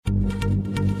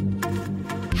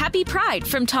Happy Pride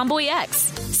from Tomboy X,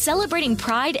 celebrating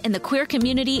pride and the queer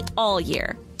community all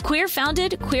year. Queer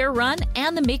founded, queer run,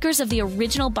 and the makers of the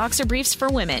original boxer briefs for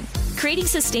women, creating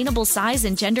sustainable size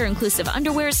and gender inclusive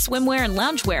underwear, swimwear, and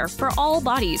loungewear for all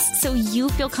bodies so you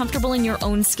feel comfortable in your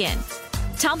own skin.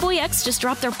 Tomboy X just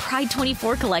dropped their Pride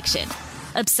 24 collection.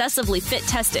 Obsessively fit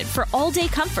tested for all day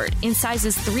comfort in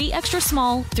sizes 3 extra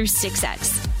small through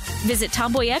 6X. Visit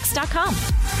tomboyx.com.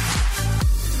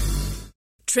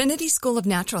 Trinity School of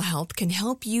Natural Health can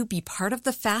help you be part of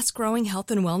the fast-growing health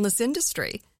and wellness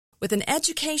industry. With an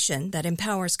education that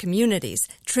empowers communities,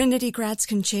 Trinity grads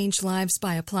can change lives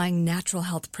by applying natural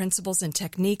health principles and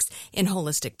techniques in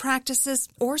holistic practices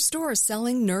or stores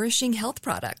selling nourishing health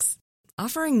products.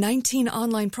 Offering 19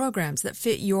 online programs that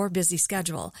fit your busy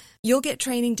schedule, you'll get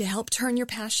training to help turn your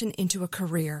passion into a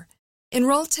career.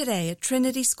 Enroll today at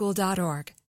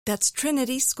trinityschool.org. That's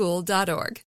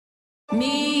trinityschool.org.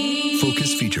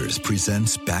 Focus Features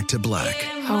presents Back to Black.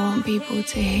 I want people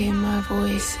to hear my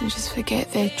voice and just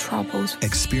forget their troubles.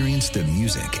 Experience the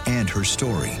music and her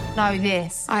story. Know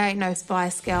this, I ain't no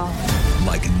Spice Girl.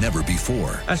 Like never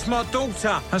before. That's my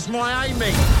daughter. That's my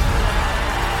Amy.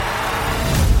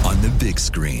 On the big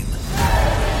screen.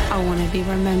 I want to be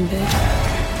remembered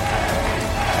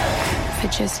for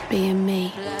just being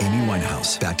me. Amy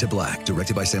Winehouse, Back to Black,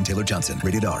 directed by Sam Taylor Johnson.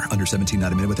 Rated R, under 17,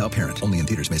 not a minute without parent. Only in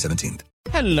theaters May 17th.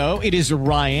 Hello, it is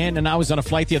Ryan, and I was on a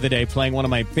flight the other day playing one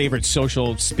of my favorite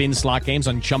social spin slot games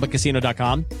on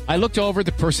ChumbaCasino.com. I looked over at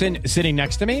the person sitting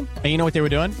next to me, and you know what they were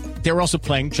doing? They were also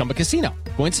playing Chumba Casino.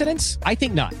 Coincidence? I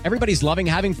think not. Everybody's loving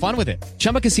having fun with it.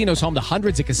 Chumba Casino is home to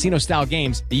hundreds of casino-style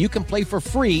games that you can play for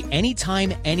free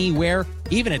anytime, anywhere,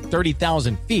 even at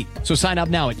 30,000 feet. So sign up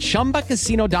now at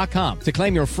ChumbaCasino.com to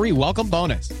claim your free welcome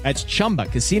bonus. That's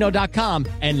ChumbaCasino.com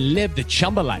and live the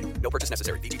Chumba life. No purchase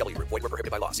necessary. VGW. Void where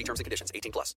prohibited by law. See terms and conditions.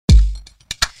 18+.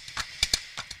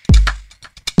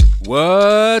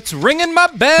 What's ringing my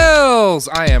bells?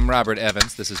 I am Robert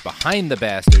Evans. This is Behind the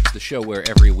Bastards, the show where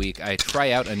every week I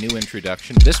try out a new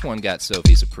introduction. This one got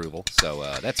Sophie's approval, so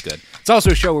that's good. It's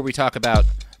also a show where we talk about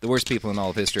the worst people in all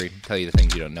of history, tell you the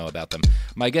things you don't know about them.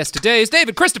 My guest today is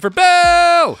David Christopher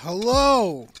Bell!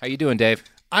 Hello! How you doing, Dave?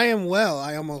 I am well.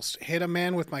 I almost hit a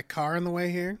man with my car on the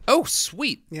way here. Oh,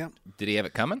 sweet. Yeah. Did he have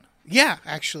it coming? Yeah,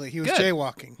 actually. He was Good.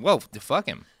 jaywalking. Well, fuck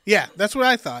him. Yeah, that's what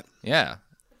I thought. Yeah.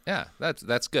 Yeah,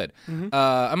 that's good. Mm-hmm.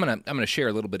 I'm gonna share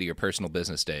a little bit of your personal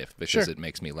business, Dave, because Sure. it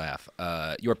makes me laugh.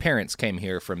 Your parents came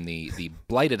here from the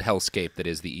blighted hellscape that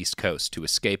is the East Coast to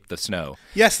escape the snow.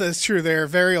 Yes, that's true. They're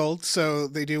very old, so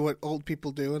they do what old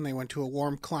people do, and they went to a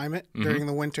warm climate during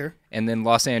the winter. And then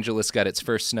Los Angeles got its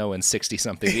first snow in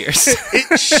 60-something years.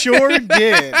 It sure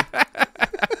did.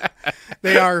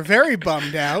 They are very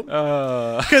bummed out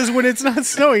because when it's not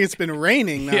snowing, it's been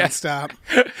raining nonstop.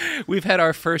 We've had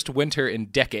our first winter in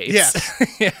decades.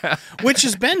 Yes. Yeah. Which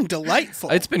has been delightful.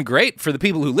 It's been great for the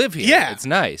people who live here. Yeah. It's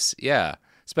nice. Yeah.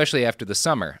 Especially after the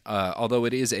summer, although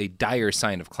it is a dire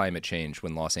sign of climate change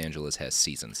when Los Angeles has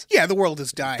seasons. Yeah, the world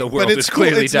is dying. The world but it's is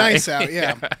clearly it's dying. It's nice out,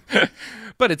 yeah.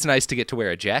 But it's nice to get to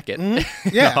wear a jacket in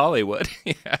Yeah. Hollywood.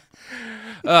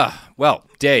 Yeah. Well,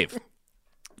 Dave,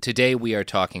 today we are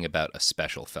talking about a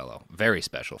special fellow, very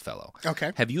special fellow.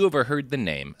 Okay. Have you ever heard the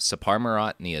name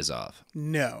Saparmurat Niyazov?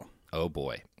 No. Oh,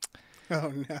 boy.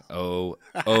 Oh, no.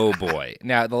 Oh boy.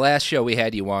 Now, the last show we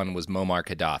had you on was Muammar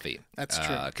Gaddafi. That's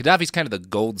true. Gaddafi's kind of the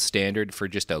gold standard for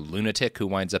just a lunatic who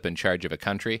winds up in charge of a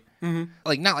country. Mm-hmm.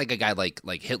 Like, not like a guy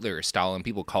like Hitler or Stalin.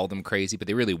 People call them crazy, but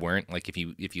they really weren't. Like, if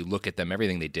you look at them,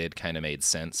 everything they did kind of made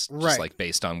sense, just Right. like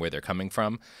based on where they're coming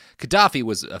from. Gaddafi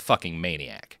was a fucking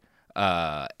maniac.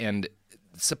 And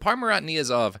Saparmurat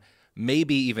Niyazov may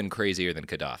be even crazier than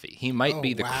Gaddafi. He might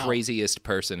be the craziest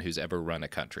person who's ever run a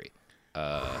country.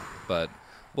 But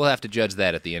we'll have to judge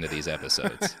that at the end of these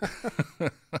episodes.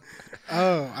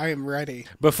 Oh, I am ready.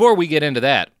 Before we get into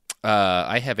that,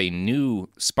 I have a new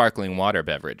sparkling water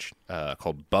beverage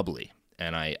called Bubbly.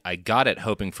 And I got it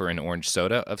hoping for an orange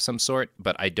soda of some sort,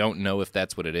 but I don't know if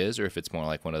that's what it is or if it's more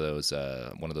like one of those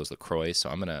LaCroix. So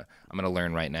I'm gonna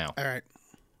learn right now. All right.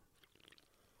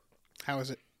 How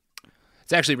is it?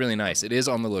 It's actually really nice. It is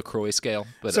on the LaCroix scale,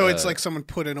 but So it's like someone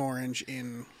put an orange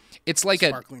in. It's like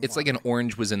sparkling like an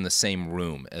orange was in the same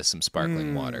room as some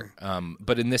sparkling water.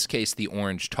 But in this case, the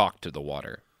orange talked to the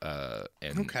water,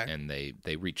 and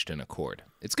they reached an accord.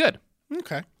 It's good.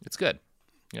 Okay. It's good.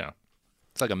 Yeah,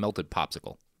 it's like a melted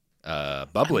popsicle.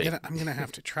 Bubbly. I'm gonna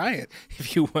have to try it.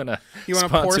 If you wanna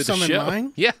pour some in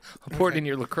mine? Yeah, I'll pour it in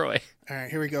your LaCroix. All right,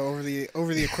 here we go over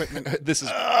the equipment. This is.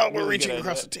 Oh, we're reaching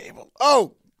across the table.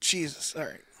 Oh, Jesus! All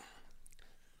right.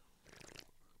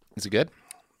 Is it good?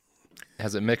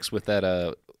 Has it mixed with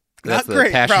that Not the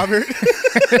great, passion. Robert.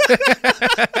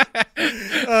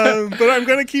 But I'm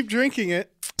going to keep drinking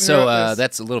it. So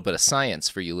that's a little bit of science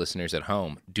for you listeners at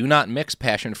home. Do not mix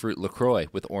passion fruit LaCroix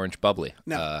with orange bubbly.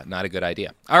 No. Not a good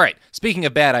idea. All right. Speaking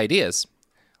of bad ideas,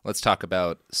 let's talk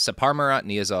about Saparmurat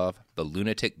Niyazov, the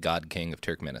lunatic god king of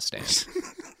Turkmenistan.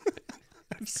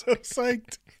 I'm so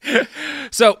psyched.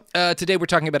 So today we're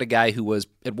talking about a guy who was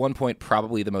at one point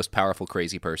probably the most powerful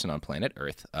crazy person on planet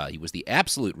Earth. He was the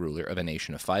absolute ruler of a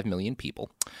nation of 5 million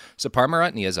people.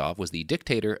 Saparmurat Niyazov was the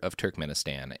dictator of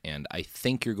Turkmenistan, and I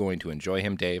think you're going to enjoy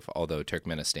him, Dave, although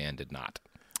Turkmenistan did not.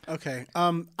 Okay.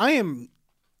 I am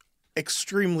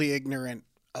extremely ignorant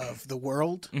of the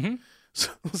world. Mm-hmm.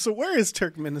 So where is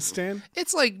Turkmenistan?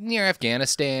 It's like near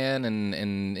Afghanistan and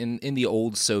in the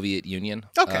old Soviet Union.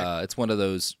 Okay. It's one of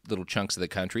those little chunks of the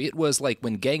country. It was like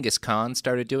when Genghis Khan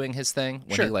started doing his thing,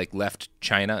 when Sure. he like left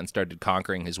China and started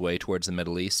conquering his way towards the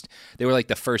Middle East. They were like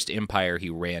the first empire he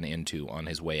ran into on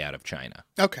his way out of China.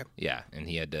 Okay. Yeah, and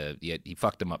he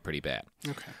fucked them up pretty bad.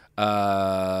 Okay.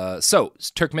 So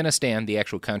Turkmenistan, the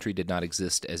actual country, did not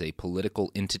exist as a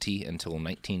political entity until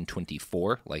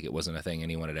 1924. Like it wasn't a thing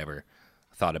anyone had ever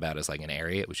thought about as like an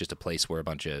area. It was just a place where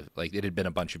it had been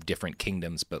a bunch of different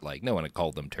kingdoms, but like no one had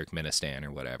called them Turkmenistan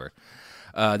or whatever.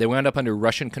 They wound up under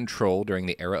Russian control during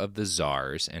the era of the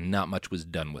Tsars, and not much was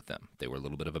done with them. They were a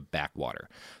little bit of a backwater.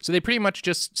 So they pretty much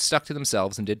just stuck to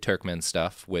themselves and did Turkmen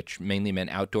stuff, which mainly meant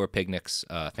outdoor picnics,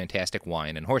 fantastic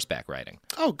wine, and horseback riding.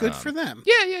 Oh, good for them.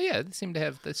 Yeah. They seem to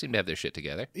have their shit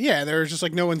together. Yeah, they're just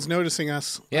like, no one's noticing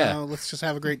us. Yeah. Let's just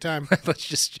have a great time. Let's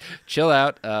just chill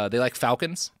out. They like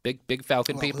falcons, big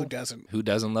falcon Well, people. who doesn't? Who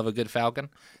doesn't love a good falcon?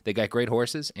 They got great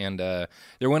horses, and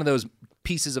they're one of those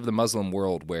pieces of the Muslim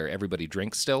world where everybody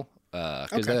drinks still,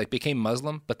 because they like became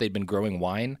Muslim, but they'd been growing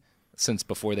wine since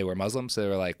before they were Muslim. So they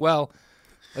were like, well,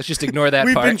 let's just ignore that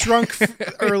We've part. been drunk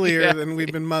earlier than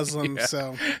we've been Muslim,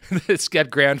 so It's got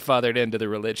grandfathered into the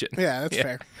religion. yeah, that's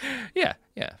fair. Yeah,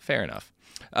 fair enough.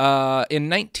 In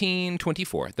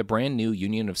 1924, the brand new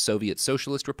Union of Soviet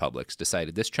Socialist Republics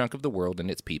decided this chunk of the world and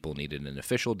its people needed an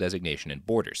official designation and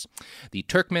borders. The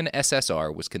Turkmen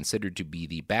SSR was considered to be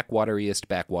the backwateriest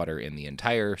backwater in the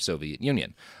entire Soviet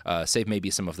Union, save maybe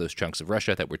some of those chunks of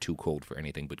Russia that were too cold for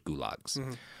anything but gulags.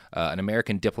 Mm-hmm. An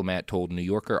American diplomat told New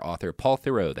Yorker author Paul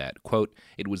Theroux that, quote,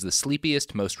 it was the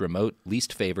sleepiest, most remote,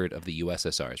 least favored of the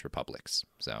USSR's republics.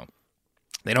 So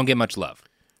they don't get much love.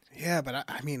 Yeah, but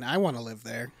I mean, I want to live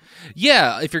there.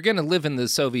 Yeah, if you're going to live in the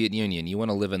Soviet Union, you want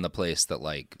to live in the place that,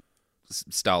 like,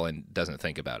 Stalin doesn't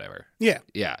think about ever. Yeah.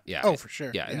 Yeah. Oh, for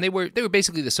sure. Yeah, and they were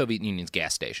basically the Soviet Union's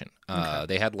gas station.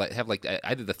 They have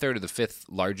either the third or the fifth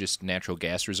largest natural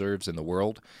gas reserves in the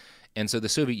world. And so the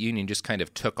Soviet Union just kind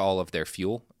of took all of their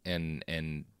fuel and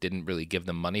didn't really give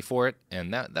them money for it,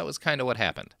 and that was kind of what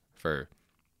happened for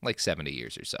like 70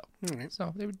 years or so. Right.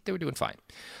 So they were doing fine.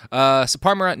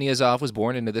 Saparmurat Niyazov was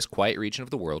born into this quiet region of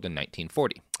the world in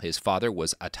 1940. His father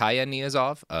was Ataya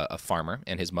Niyazov, a farmer,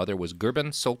 and his mother was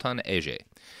Gurban Sultan Ege.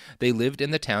 They lived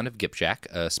in the town of Gipchak,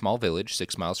 a small village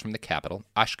 6 miles from the capital,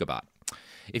 Ashgabat.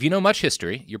 If you know much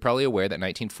history, you're probably aware that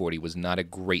 1940 was not a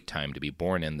great time to be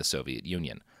born in the Soviet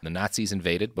Union. The Nazis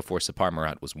invaded before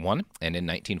Saparmurat was won, and in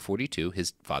 1942,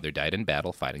 his father died in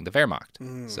battle fighting the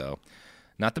Wehrmacht. So,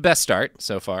 not the best start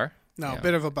so far. No,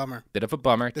 bit of a bummer. Bit of a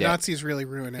bummer. The Nazis really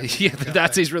ruined it. Yeah, the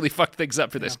Nazis really fucked things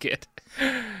up for this kid.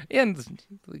 And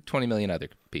like 20 million other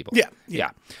people.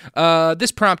 Yeah.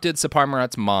 This prompted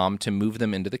Saparmurat's mom to move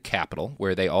them into the capital,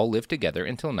 where they all lived together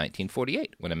until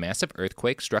 1948, when a massive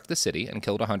earthquake struck the city and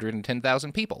killed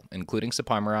 110,000 people, including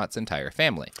Saparmurat's entire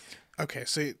family. Okay,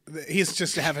 so he's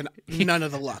just having none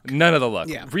of the luck. None of the luck.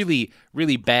 Yeah. Really,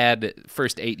 really bad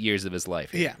first 8 years of his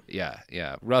life. Yeah.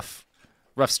 Yeah. Rough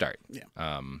start.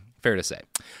 Yeah. Fair to say.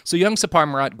 So young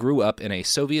Saparmurat grew up in a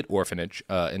Soviet orphanage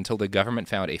until the government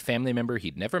found a family member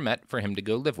he'd never met for him to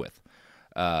go live with.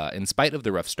 In spite of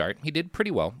the rough start, he did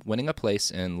pretty well, winning a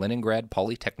place in Leningrad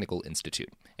Polytechnical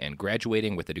Institute and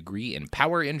graduating with a degree in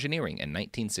power engineering in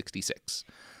 1966.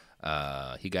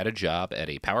 He got a job at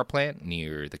a power plant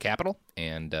near the capital,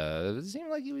 and it seemed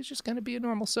like he was just going to be a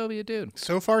normal Soviet dude.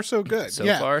 So far, so good. So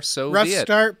far, so rough be it.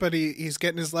 start, but he's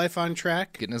getting his life on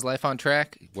track. Getting his life on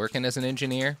track, working as an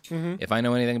engineer. Mm-hmm. If I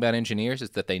know anything about engineers,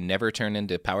 it's that they never turn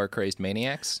into power-crazed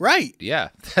maniacs. Right. Yeah,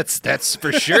 that's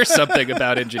for sure something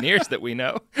about engineers that we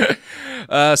know.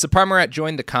 Saparmurat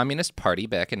joined the Communist Party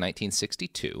back in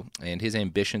 1962, and his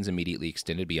ambitions immediately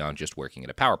extended beyond just working at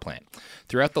a power plant.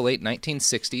 Throughout the late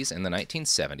 1960s and the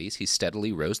 1970s, he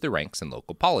steadily rose the ranks in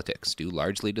local politics, due due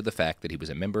largely to the fact that he was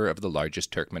a member of the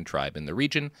largest Turkmen tribe in the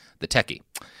region, the Teki.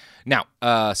 Now,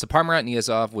 Saparmurat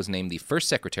Niyazov was named the first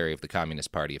secretary of the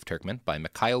Communist Party of Turkmen by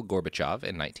Mikhail Gorbachev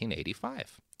in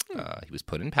 1985. He was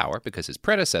put in power because his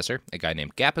predecessor, a guy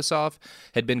named Gapasov,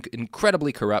 had been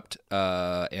incredibly corrupt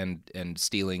and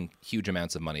stealing huge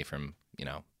amounts of money from,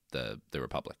 the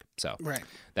Republic. So Right.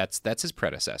 that's his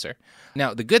predecessor.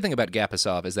 Now, the good thing about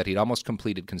Gapasov is that he'd almost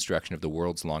completed construction of the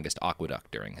world's longest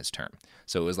aqueduct during his term.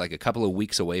 So it was like a couple of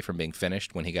weeks away from being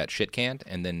finished when he got shit-canned,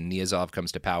 and then Niyazov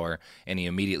comes to power, and he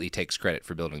immediately takes credit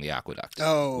for building the aqueduct.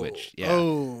 Nice.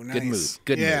 Good move.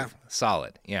 Good Yeah. move.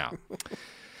 Solid. Yeah.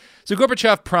 So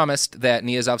Gorbachev promised that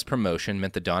Niyazov's promotion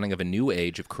meant the dawning of a new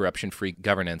age of corruption-free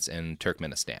governance in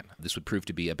Turkmenistan. This would prove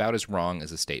to be about as wrong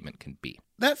as a statement can be.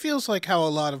 That feels like how a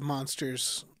lot of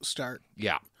monsters start.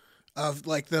 Yeah. Of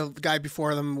like the guy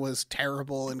before them was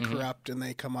terrible and corrupt, and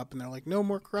they come up and they're like, no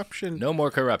more corruption. No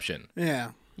more corruption.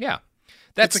 Yeah. Yeah.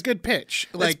 That's a good pitch.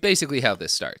 That's basically how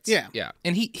this starts. Yeah. Yeah.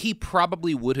 And he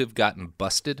probably would have gotten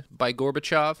busted by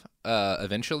Gorbachev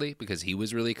eventually because he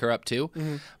was really corrupt too.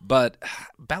 Mm-hmm. But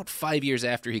about 5 years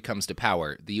after he comes to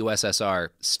power, the USSR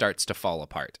starts to fall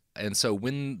apart. And so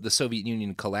when the Soviet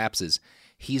Union collapses,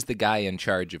 he's the guy in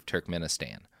charge of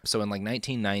Turkmenistan. So in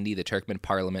 1990, the Turkmen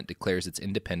parliament declares its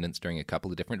independence during a couple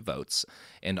of different votes.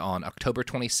 And on October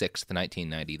 26th,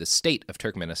 1990, the state of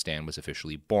Turkmenistan was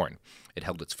officially born. It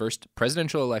held its first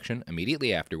presidential election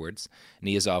immediately afterwards.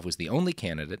 Niyazov was the only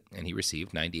candidate, and he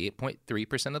received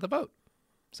 98.3% of the vote.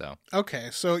 So Okay,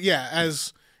 so yeah,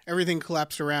 as everything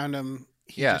collapsed around him,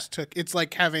 he just took. It's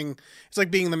like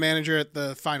being the manager at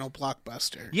the final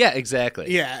Blockbuster. yeah, exactly.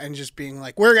 Yeah, and just being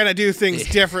like, we're gonna do things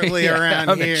differently around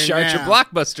I'm here. in charge now. of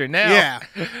Blockbuster now.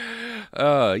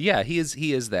 Yeah, He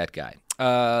is that guy.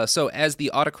 So as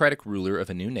the autocratic ruler of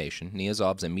a new nation,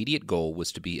 Niyazov's immediate goal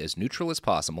was to be as neutral as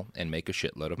possible and make a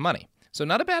shitload of money. So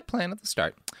not a bad plan at the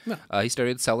start. No. He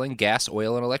started selling gas,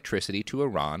 oil, and electricity to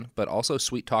Iran, but also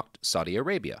sweet-talked Saudi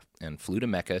Arabia and flew to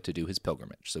Mecca to do his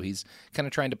pilgrimage. So he's kind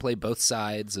of trying to play both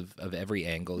sides of every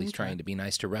angle. He's trying to be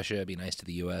nice to Russia, be nice to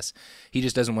the U.S. He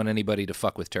just doesn't want anybody to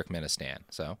fuck with Turkmenistan.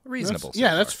 So reasonable.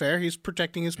 That's fair. He's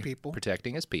protecting his people.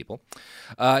 Protecting his people.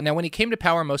 Now, when he came to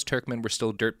power, most Turkmen were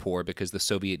still dirt poor because the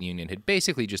Soviet Union had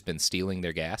basically just been stealing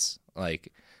their gas,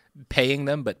 like paying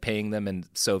them in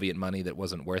Soviet money that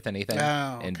wasn't worth anything,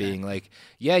 and being like,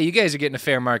 yeah, you guys are getting a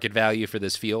fair market value for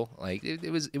this fuel. Like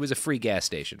it was a free gas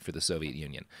station for the Soviet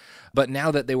Union. But now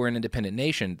that they were an independent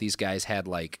nation, these guys had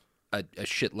like a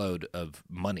shitload of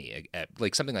money,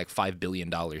 like something like $5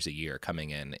 billion a year coming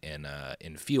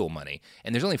in fuel money,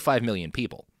 and there's only 5 million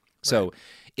people. So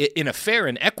in a fair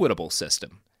and equitable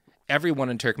system, everyone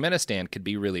in Turkmenistan could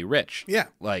be really rich. Yeah.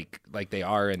 Like they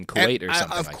are in Kuwait or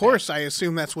something Of like course, that. I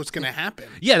assume that's what's going to happen.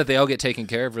 Yeah, that they all get taken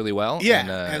care of really well. Yeah,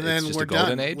 and then it's just we're a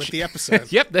golden done age. with the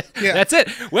episode. Yep, that's it.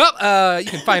 Well, you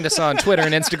can find us on Twitter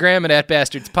and Instagram at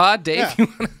 @bastardspod. Dave, Yeah. you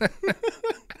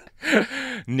wanna...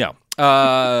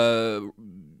 No.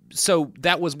 So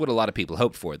that was what a lot of people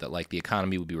hoped for, that like the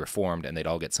economy would be reformed and they'd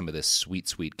all get some of this sweet,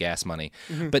 sweet gas money.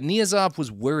 Mm-hmm. But Niyazov was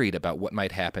worried about what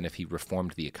might happen if he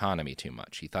reformed the economy too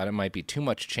much. He thought it might be too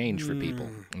much change for people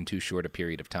in too short a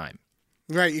period of time.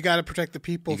 Right, you got to protect the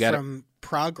people from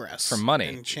progress, from money,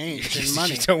 and change, and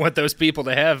money. You don't want those people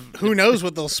to have. Who knows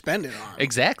what they'll spend it on?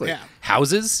 Exactly. Yeah.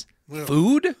 Houses,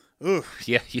 food. Oof.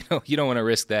 Yeah, you don't want to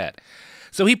risk that.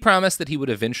 So he promised that he would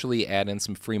eventually add in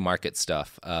some free market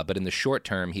stuff, but in the short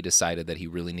term, he decided that he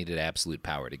really needed absolute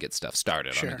power to get stuff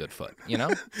started on a good foot. You know?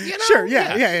 Sure.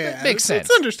 Yeah. Makes sense.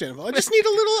 It's understandable. I just need a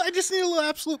little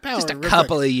absolute power. Just a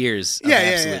couple of years of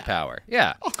absolute power.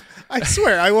 Yeah. Oh, I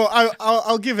swear, I will.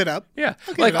 I'll give it up. Yeah.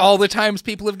 Like all the times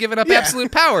people have given up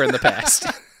absolute power in the past.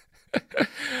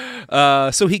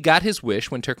 So he got his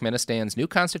wish when Turkmenistan's new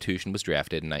constitution was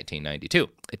drafted in 1992.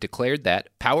 It declared that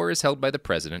power is held by the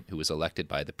president, who is elected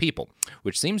by the people,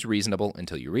 which seems reasonable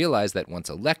until you realize that once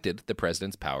elected, the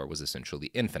president's power was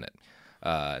essentially infinite.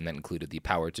 And that included the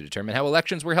power to determine how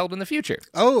elections were held in the future.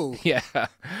 Oh. Yeah.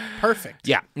 Perfect.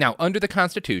 Yeah. Now, under the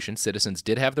Constitution, citizens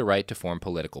did have the right to form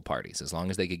political parties. As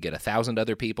long as they could get 1,000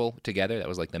 other people together, that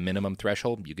was like the minimum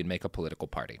threshold, you could make a political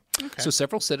party. Okay. So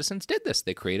several citizens did this.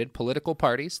 They created political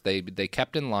parties. They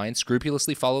kept in line,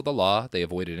 scrupulously followed the law. They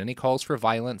avoided any calls for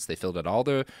violence. They filled out all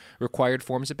the required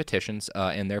forms of petitions,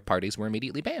 and their parties were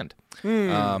immediately banned.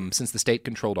 Since the state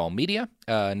controlled all media,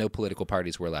 no political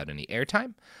parties were allowed any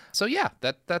airtime. So yeah,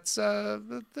 that's how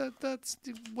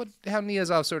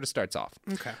Niyazov sort of starts off.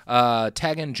 Okay.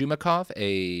 Tagan Jumakov,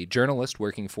 a journalist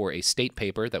working for a state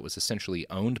paper that was essentially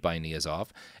owned by Niyazov,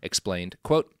 explained,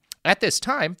 quote, At this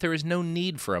time, there is no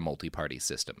need for a multi-party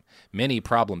system. Many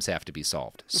problems have to be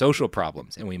solved, social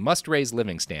problems, and we must raise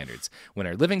living standards. When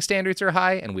our living standards are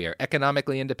high and we are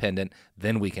economically independent,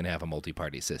 then we can have a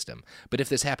multi-party system. But if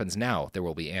this happens now, there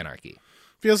will be anarchy.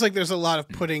 Feels like there's a lot of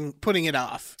putting it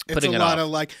off. It's Putting a it lot off. of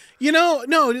like, no,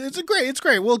 it's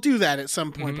great. We'll do that at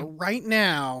some point, but right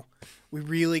now we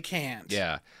really can't.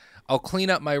 Yeah. I'll clean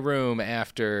up my room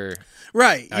after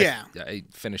Right, I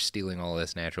finish stealing all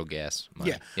this natural gas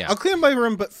money. Yeah. I'll clean up my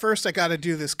room, but first I got to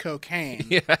do this cocaine.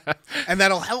 Yeah. And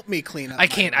that'll help me clean up. I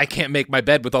can't make my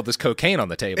bed with all this cocaine on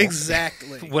the table.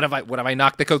 Exactly. What if I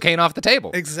knock the cocaine off the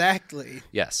table? Exactly.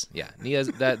 Yes, yeah.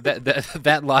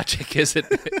 That logic isn't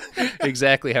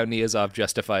exactly how Niyazov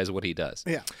justifies what he does.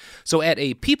 Yeah. So at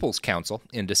a People's Council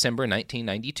in December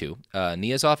 1992,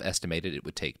 Niyazov estimated it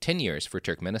would take 10 years for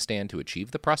Turkmenistan to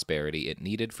achieve the prosperity it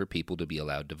needed for people to be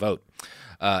allowed to vote.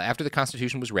 After the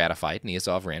Constitution was ratified,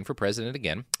 Niyazov ran for president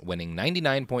again, winning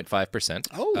 99.5%.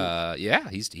 Oh. Yeah,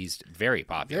 he's very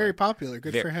popular. Very popular.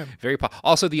 Good for him.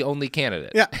 Also the only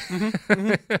candidate. Yeah.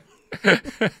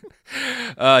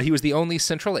 He was the only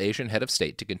Central Asian head of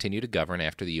state to continue to govern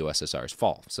after the USSR's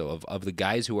fall. So of the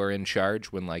guys who are in charge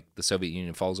when like the Soviet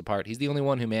Union falls apart, he's the only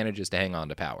one who manages to hang on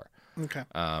to power. Okay.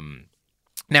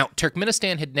 Now,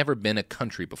 Turkmenistan had never been a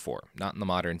country before, not in the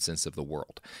modern sense of the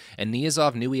world, and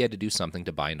Niyazov knew he had to do something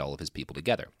to bind all of his people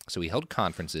together. So he held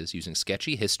conferences using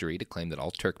sketchy history to claim that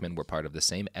all Turkmen were part of the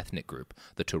same ethnic group,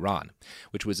 the Turan,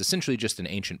 which was essentially just an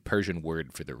ancient Persian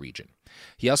word for the region.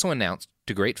 He also announced,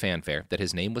 to great fanfare, that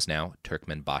his name was now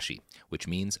Turkmenbashi, which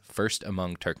means first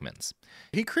among Turkmens.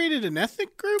 He created an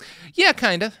ethnic group? Yeah,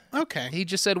 kind of. Okay. He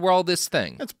just said, we're all this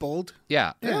thing. That's bold.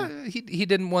 Yeah. He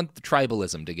didn't want the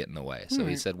tribalism to get in the way, so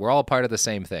he said, we're all part of the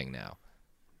same thing now.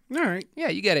 All right. Yeah,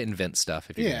 you got to invent stuff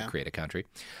if you're going to create a country.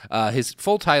 His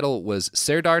full title was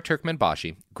Serdar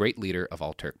Turkmenbashi, Great Leader of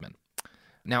All Turkmen.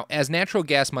 Now, as natural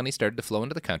gas money started to flow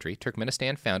into the country,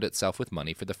 Turkmenistan found itself with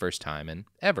money for the first time in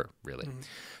ever, really.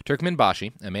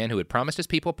 Turkmenbashi, a man who had promised his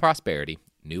people prosperity,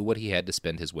 knew what he had to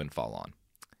spend his windfall on.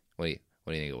 What do you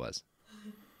think it was?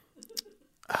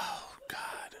 Oh,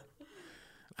 God.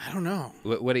 I don't know.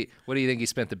 What do you think he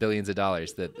spent the billions of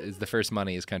dollars that is the first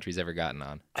money his country's ever gotten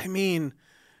on? I mean,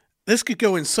 this could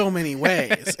go in so many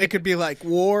ways. It could be like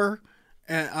war,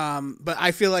 but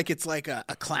I feel like it's like a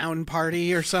clown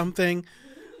party or something.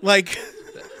 Like,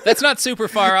 that's not super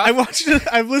far off.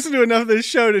 I've listened to enough of this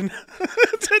show to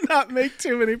not make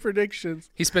too many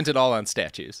predictions. He spent it all on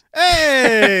statues.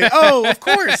 Hey! Oh, of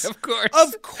course. Of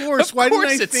course. Why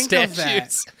didn't I think of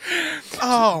that?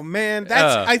 Oh, man.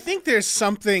 I think there's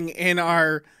something in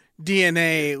our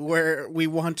DNA where we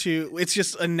want to, it's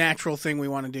just a natural thing we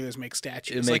want to do is make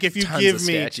statues. Like if you gave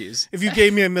me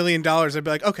 $1 million, I'd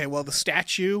be like, okay, well the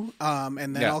statue,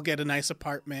 and then I'll get a nice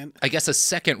apartment. I guess a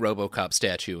second RoboCop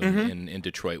statue in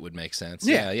Detroit would make sense.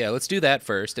 Yeah, let's do that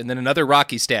first, and then another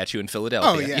Rocky statue in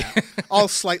Philadelphia. Oh yeah, all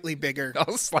slightly bigger,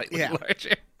 all slightly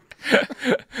larger.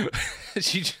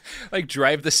 She like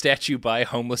drive the statue by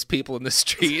homeless people in the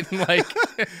street and like,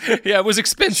 yeah, it was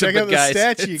expensive. Check out but guys, the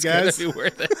statue, it's guys. gonna be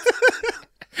worth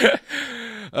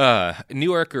it.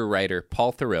 New Yorker writer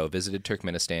Paul Theroux visited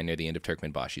Turkmenistan near the end of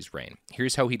Turkmenbashi's reign.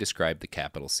 Here's how he described the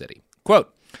capital city.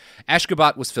 Quote,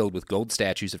 Ashgabat was filled with gold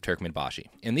statues of Turkmenbashi.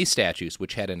 In these statues,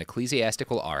 which had an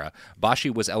ecclesiastical aura, Bashi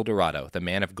was El Dorado, the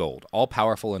man of gold,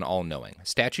 all-powerful and all-knowing.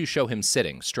 Statues show him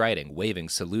sitting, striding, waving,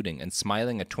 saluting, and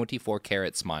smiling a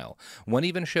 24-carat smile. One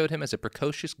even showed him as a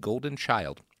precocious golden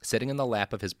child, sitting in the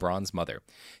lap of his bronze mother.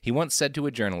 He once said to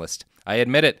a journalist, I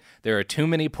admit it, there are too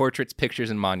many portraits,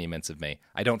 pictures, and monuments of me.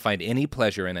 I don't find any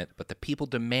pleasure in it, but the people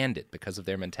demand it because of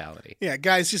their mentality. Yeah,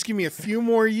 guys, just give me a few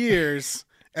more years.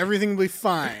 Everything will be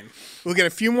fine. We'll get a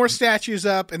few more statues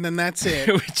up, and then that's it.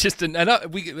 Just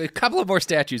a couple of more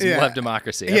statues, and we'll have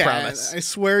democracy. I promise. I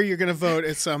swear you're going to vote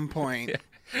at some point.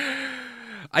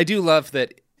 I do love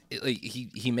that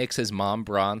he makes his mom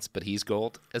bronze, but he's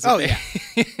gold. Yeah.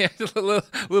 A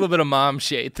little bit of mom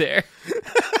shade there.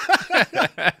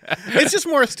 It's just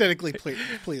more aesthetically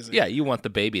pleasing. Yeah, you want the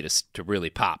baby to really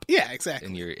pop. Yeah, exactly.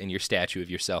 In your statue of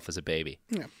yourself as a baby.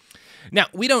 Yeah. Now,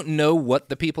 we don't know what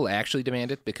the people actually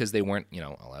demanded because they weren't,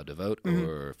 allowed to vote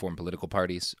or form political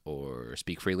parties or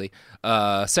speak freely.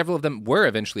 Several of them were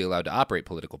eventually allowed to operate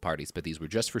political parties, but these were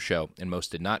just for show, and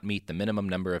most did not meet the minimum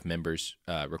number of members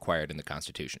required in the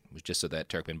Constitution. It was just so that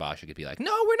Turkmenbashi could be like,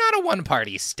 no, we're not a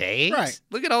one-party state. Right.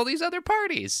 Look at all these other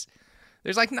parties.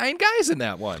 There's like 9 guys in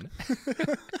that one.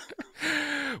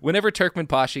 Whenever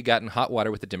Turkmenbashi got in hot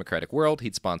water with the democratic world,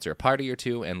 he'd sponsor a party or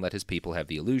two and let his people have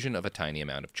the illusion of a tiny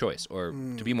amount of choice. Or,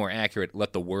 to be more accurate,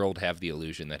 let the world have the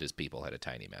illusion that his people had a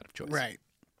tiny amount of choice. Right.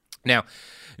 Now,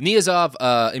 Niazov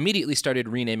immediately started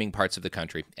renaming parts of the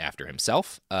country after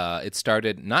himself. It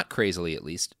started, not crazily at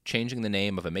least, changing the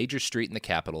name of a major street in the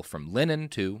capital from Lenin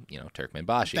to,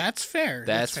 Turkmenbashi. That's fair.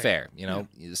 That's fair. The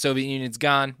Soviet Union's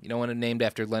gone. You don't want it named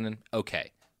after Lenin?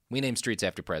 Okay. We name streets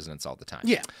after presidents all the time.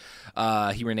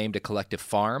 Yeah. He renamed a collective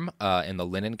farm in the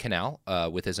Lenin Canal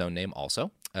with his own name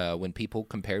also. When people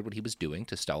compared what he was doing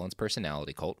to Stalin's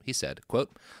personality cult, he said,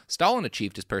 quote, "Stalin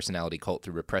achieved his personality cult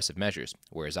through repressive measures,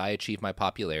 whereas I achieved my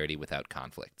popularity without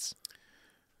conflicts."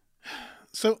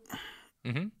 So,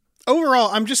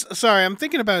 overall, I'm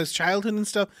thinking about his childhood and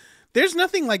stuff. There's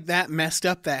nothing like that messed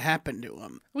up that happened to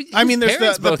him. Well, I mean,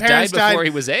 there's the parents died before he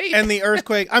was 8. And the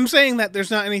earthquake. I'm saying that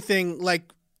there's not anything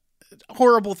like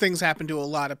horrible things happen to a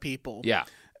lot of people. Yeah.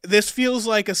 This feels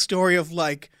like a story of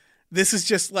like, this is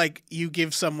just like you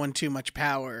give someone too much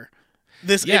power.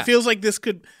 It feels like this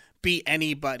could be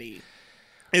anybody.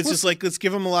 It's just like, let's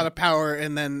give them a lot of power,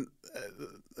 and then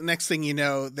next thing you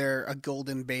know, they're a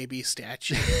golden baby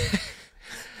statue.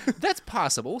 That's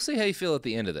possible. We'll see how you feel at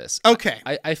the end of this. Okay.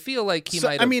 I feel like he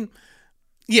might have... I mean,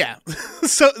 yeah.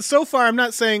 So far, I'm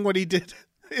not saying what he did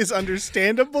is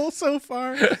understandable so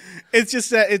far. It's just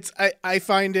that I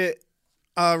find it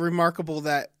remarkable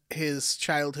that his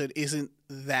childhood isn't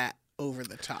that over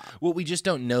the top. Well, we just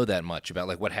don't know that much about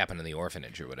like what happened in the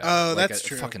orphanage or whatever. Oh, like that's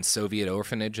true. Fucking Soviet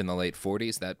orphanage in the late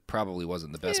 40s. That probably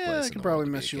wasn't the best place. It could probably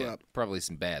mess you up. Probably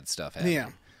some bad stuff happening. Yeah.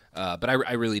 But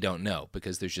I really don't know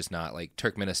because there's just not like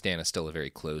Turkmenistan is still a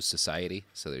very closed society,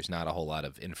 so there's not a whole lot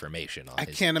of information on. I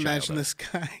can't imagine this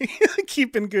guy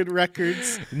keeping good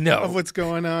records of what's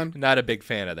going on. Not a big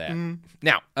fan of that.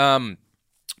 Now,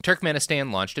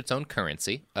 Turkmenistan launched its own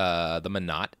currency, the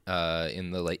manat,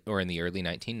 in the early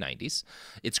 1990s.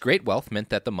 Its great wealth meant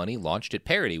that the money launched at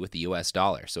parity with the U.S.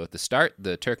 dollar. So at the start,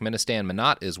 the Turkmenistan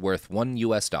manat is worth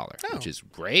 $1, which is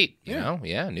great. You know,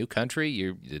 new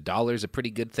country. The dollar's a pretty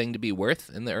good thing to be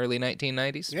worth in the early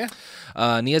 1990s. Yeah.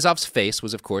 Niazov's face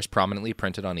was, of course, prominently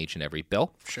printed on each and every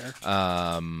bill. Sure.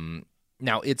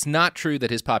 Now, it's not true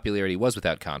that his popularity was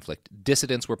without conflict.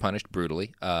 Dissidents were punished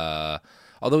brutally.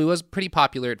 Although he was pretty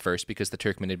popular at first because the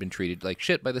Turkmen had been treated like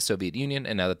shit by the Soviet Union,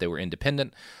 and now that they were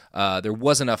independent, there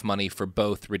was enough money for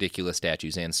both ridiculous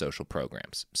statues and social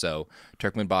programs. So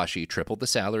Turkmenbashi tripled the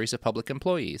salaries of public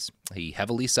employees, he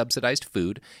heavily subsidized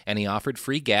food, and he offered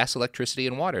free gas, electricity,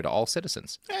 and water to all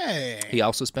citizens. Hey. He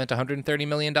also spent $130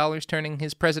 million turning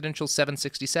his presidential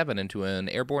 767 into an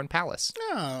airborne palace.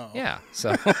 Oh. Yeah,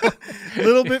 so... A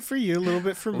little bit for you, a little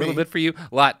bit for me. A little bit for you,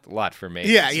 lot for me.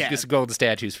 Yeah. Just golden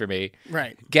statues for me.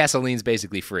 Right. Gasoline's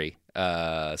basically free,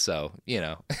 so, you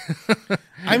know.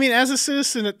 I mean, as a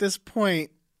citizen at this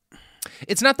point...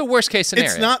 It's not the worst case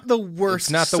scenario. It's not the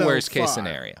worst case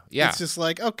scenario. Yeah. It's just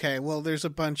like, okay, well, there's a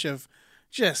bunch of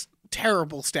just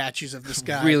terrible statues of this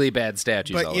guy. Really bad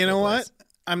statues all But over you know the what? place.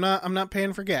 I'm not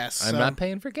paying for gas. I'm not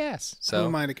paying for gas. So who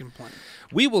am I to complain?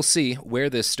 We will see where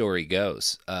this story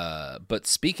goes. But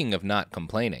speaking of not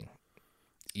complaining,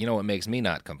 you know what makes me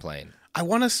not complain? I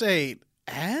want to say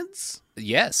ads?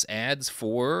 Yes, ads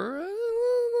for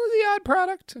the odd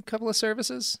product, a couple of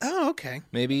services. Oh, okay.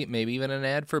 Maybe even an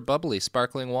ad for bubbly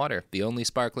sparkling water, the only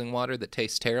sparkling water that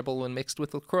tastes terrible when mixed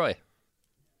with LaCroix.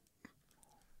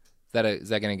 Is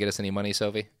that going to get us any money,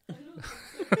 Sophie?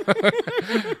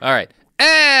 All right.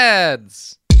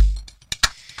 Ads!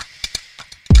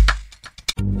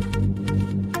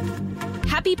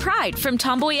 Happy Pride from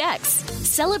Tomboy X,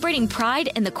 celebrating pride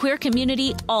and the queer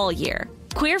community all year.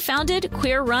 Queer founded,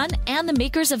 queer run, and the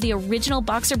makers of the original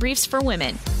boxer briefs for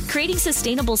women, creating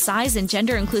sustainable size and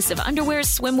gender inclusive underwear,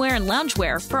 swimwear, and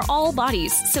loungewear for all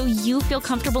bodies so you feel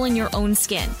comfortable in your own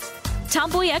skin.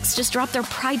 Tomboy X just dropped their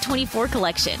Pride 24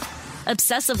 collection.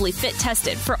 Obsessively fit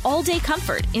tested for all day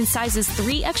comfort in sizes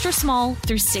 3 extra small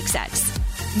through 6X.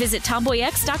 Visit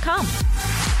tomboyx.com.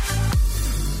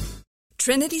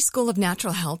 Trinity School of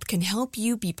Natural Health can help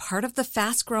you be part of the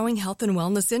fast-growing health and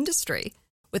wellness industry.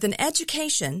 With an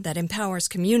education that empowers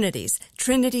communities,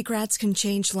 Trinity grads can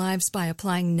change lives by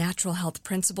applying natural health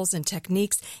principles and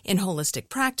techniques in holistic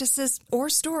practices or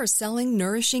stores selling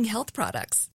nourishing health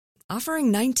products.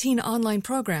 Offering 19 online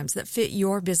programs that fit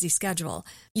your busy schedule,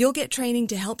 you'll get training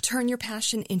to help turn your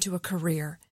passion into a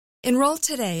career. Enroll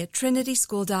today at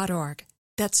trinityschool.org.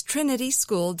 That's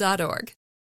trinityschool.org.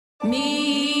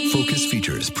 Focus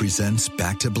Features presents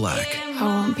Back to Black. I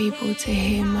want people to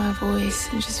hear my voice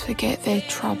and just forget their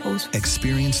troubles.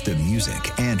 Experience the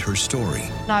music and her story.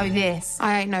 Know this,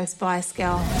 I ain't no Spice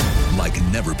Girl. Like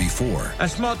never before.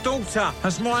 That's my daughter.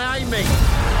 That's my Amy.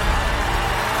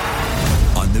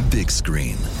 On the big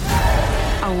screen.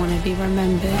 I want to be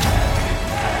remembered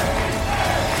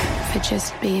for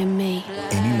just being me.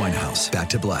 Amy Winehouse, Back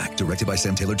to Black, directed by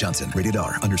Sam Taylor Johnson. Rated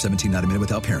R, under 17, not a minute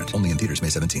without parent. Only in theaters May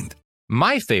 17th.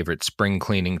 My favorite spring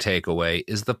cleaning takeaway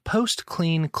is the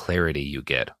post-clean clarity you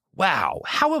get. Wow,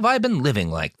 how have I been living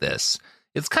like this?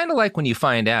 It's kind of like when you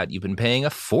find out you've been paying a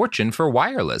fortune for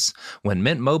wireless, when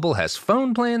Mint Mobile has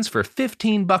phone plans for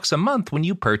 $15 a month when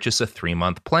you purchase a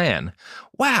 3-month plan.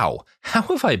 Wow, how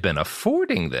have I been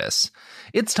affording this?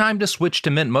 It's time to switch to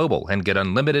Mint Mobile and get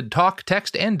unlimited talk,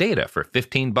 text, and data for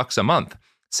 $15 a month.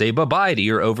 Say bye-bye to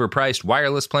your overpriced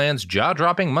wireless plans,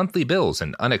 jaw-dropping monthly bills,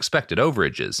 and unexpected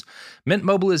overages. Mint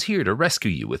Mobile is here to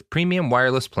rescue you with premium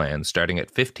wireless plans starting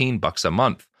at $15 a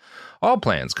month. All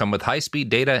plans come with high-speed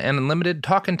data and unlimited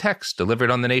talk and text delivered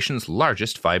on the nation's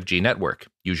largest 5G network.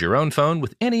 Use your own phone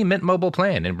with any Mint Mobile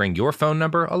plan and bring your phone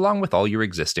number along with all your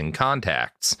existing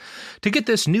contacts. To get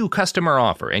this new customer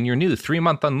offer and your new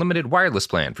 3-month unlimited wireless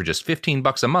plan for just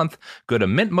 $15 a month, go to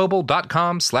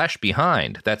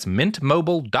mintmobile.com/behind. That's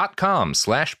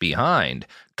mintmobile.com/behind.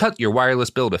 Cut your wireless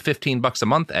bill to $15 a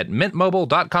month at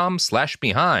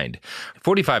mintmobile.com/behind.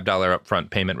 $45 upfront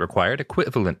payment required,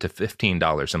 equivalent to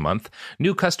 $15 a month.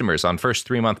 New customers on first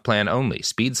 3-month plan only.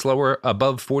 Speed slower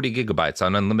above 40 gigabytes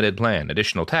on unlimited plan.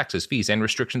 Additional taxes, fees, and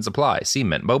restrictions apply. See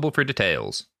Mint Mobile for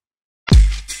details.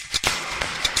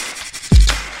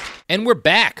 And we're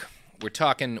back. We're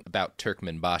talking about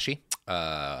Turkmenbashi,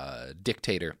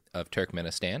 dictator of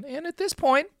Turkmenistan. And at this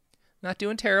point, not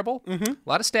doing terrible. A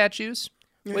lot of statues.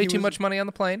 Yeah, way too much money on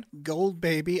the plane. Gold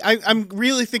baby. I'm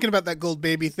really thinking about that gold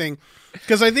baby thing.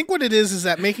 Because I think what it is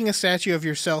that making a statue of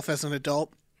yourself as an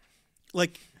adult,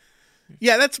 like,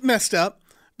 yeah, that's messed up.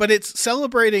 But it's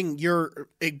celebrating your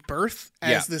birth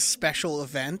as this special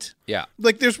event. Yeah.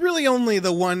 Like, there's really only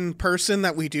the one person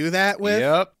that we do that with.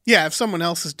 Yep. Yeah, if someone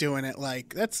else is doing it,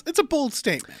 like, it's a bold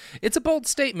statement. It's a bold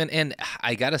statement, and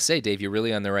I gotta say, Dave, you're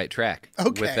really on the right track.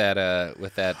 Okay. With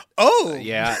that. Oh.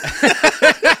 Yeah.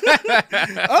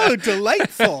 Oh,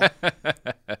 delightful.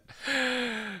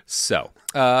 So,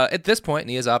 at this point,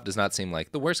 Niyazov does not seem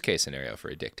like the worst-case scenario for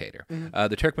a dictator.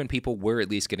 The Turkmen people were at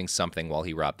least getting something while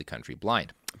he robbed the country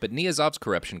blind. But Niyazov's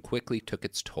corruption quickly took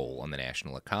its toll on the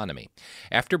national economy.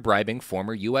 After bribing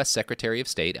former U.S. Secretary of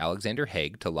State Alexander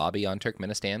Haig to lobby on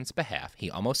Turkmenistan's behalf,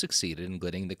 he almost succeeded in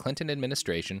getting the Clinton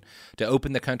administration to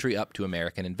open the country up to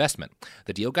American investment.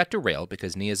 The deal got derailed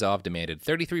because Niyazov demanded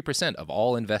 33% of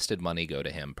all invested money go to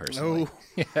him personally.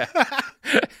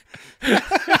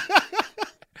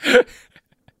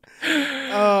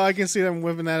 Oh, I can see them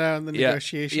whipping that out on the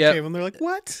negotiation table, and they're like,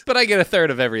 what? But I get a third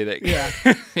of everything. Yeah.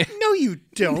 No, you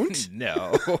don't.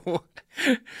 No.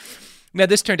 Now,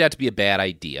 this turned out to be a bad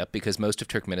idea because most of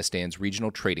Turkmenistan's regional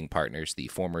trading partners, the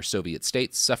former Soviet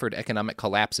states, suffered economic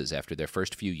collapses after their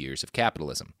first few years of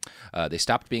capitalism. They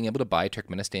stopped being able to buy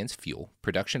Turkmenistan's fuel,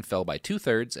 production fell by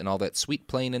 2/3, and all that sweet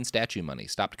plane and statue money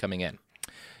stopped coming in.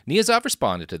 Niyazov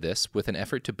responded to this with an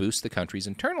effort to boost the country's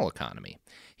internal economy.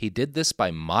 He did this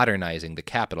by modernizing the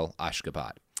capital,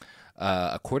 Ashgabat.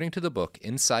 According to the book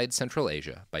Inside Central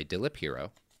Asia by Dilip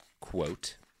Hero,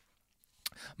 quote,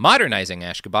 modernizing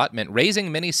Ashgabat meant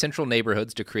razing many central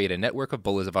neighborhoods to create a network of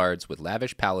boulevards with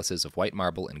lavish palaces of white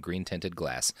marble and green-tinted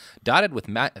glass, dotted with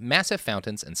massive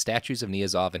fountains and statues of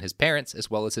Niyazov and his parents, as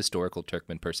well as historical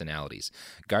Turkmen personalities,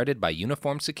 guarded by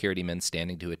uniformed security men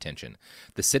standing to attention.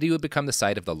 The city would become the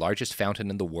site of the largest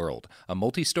fountain in the world, a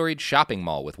multi-storied shopping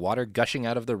mall with water gushing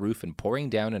out of the roof and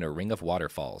pouring down in a ring of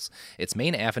waterfalls. Its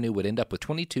main avenue would end up with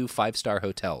 22 five-star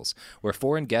hotels, where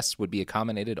foreign guests would be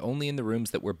accommodated only in the rooms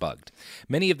that were bugged.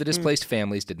 Many of the displaced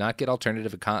families did not get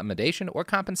alternative accommodation or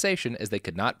compensation as they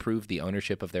could not prove the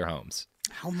ownership of their homes.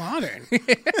 How modern. So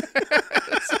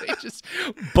he just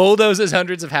bulldozes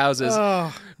hundreds of houses,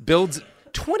 builds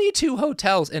 22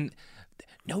 hotels, and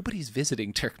nobody's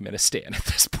visiting Turkmenistan at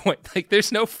this point. Like,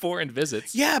 there's no foreign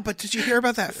visits. Yeah, but did you hear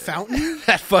about that fountain?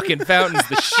 That fucking fountain's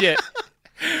the shit.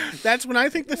 That's when I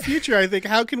think the future. I think,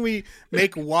 how can we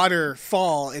make water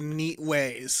fall in neat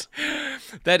ways?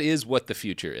 That is what the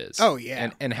future is. Oh,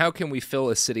 yeah. And how can we fill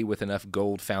a city with enough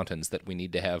gold fountains that we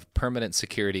need to have permanent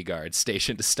security guards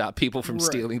stationed to stop people from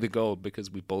stealing the gold because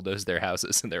we bulldozed their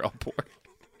houses and they're all poor?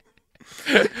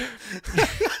 Oh,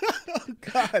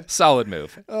 God. Solid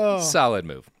move. Solid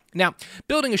move. Now,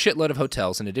 building a shitload of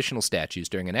hotels and additional statues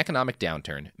during an economic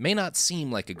downturn may not seem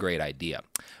like a great idea,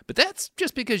 but that's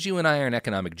just because you and I aren't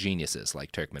economic geniuses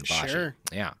like Turkmenbashi. Sure.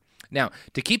 Yeah. Now,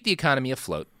 to keep the economy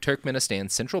afloat,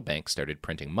 Turkmenistan's central bank started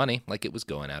printing money like it was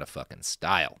going out of fucking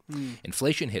style.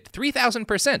 Inflation hit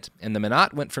 3,000%, and the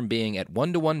manat went from being at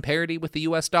 1-to-1 parity with the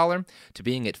U.S. dollar to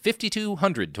being at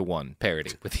 5,200 to 1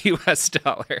 parity with the U.S.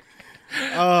 dollar.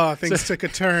 Oh, things took a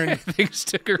turn.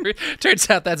 Turns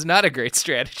out that's not a great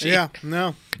strategy. Yeah,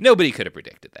 no. Nobody could have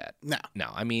predicted that. No.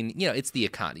 I mean, it's the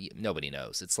economy. Nobody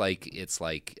knows. It's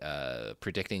like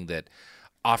predicting that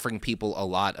offering people a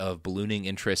lot of ballooning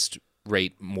interest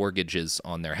rate mortgages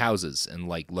on their houses and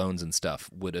like loans and stuff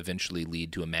would eventually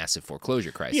lead to a massive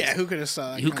foreclosure crisis. Yeah, who could have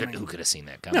saw that? Who could have seen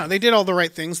that coming? No, they did all the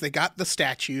right things. They got the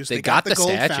statues. They got the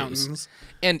gold fountains.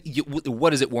 And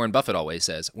what is it Warren Buffett always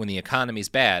says? When the economy's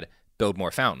bad, build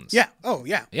more fountains. Yeah. Oh,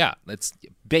 yeah. Yeah, that's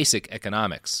basic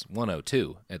economics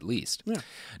 102 at least. Yeah.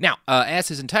 Now, as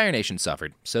his entire nation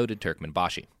suffered, so did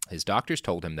Turkmenbashi. His doctors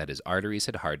told him that his arteries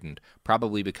had hardened,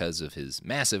 probably because of his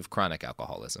massive chronic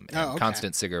alcoholism and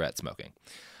constant cigarette smoking.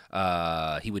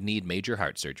 He would need major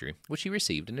heart surgery, which he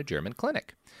received in a German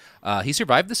clinic. He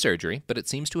survived the surgery, but it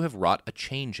seems to have wrought a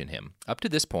change in him. Up to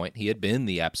this point, he had been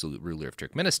the absolute ruler of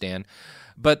Turkmenistan,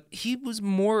 but he was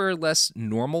more or less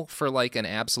normal for like an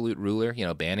absolute ruler,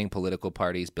 banning political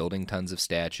parties, building tons of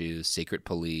statues, secret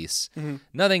police,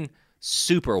 nothing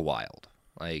super wild.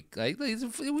 Like it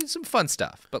was some fun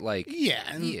stuff, but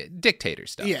dictator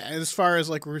stuff. Yeah, as far as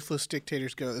like ruthless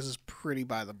dictators go, this is pretty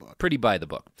by the book. Pretty by the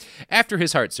book. After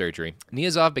his heart surgery,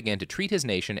 Niyazov began to treat his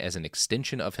nation as an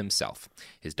extension of himself.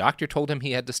 His doctor told him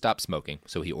he had to stop smoking,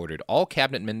 so he ordered all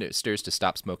cabinet ministers to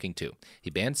stop smoking too.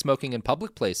 He banned smoking in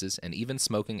public places and even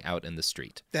smoking out in the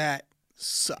street. That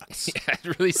sucks. Yeah,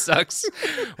 it really sucks.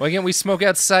 Why can't we smoke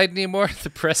outside anymore? The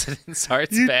president's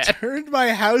heart's bad. You turned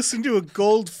my house into a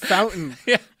gold fountain.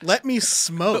 Yeah. Let me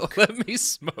smoke. Let me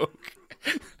smoke.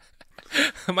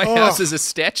 My house is a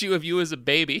statue of you as a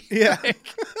baby. Yeah.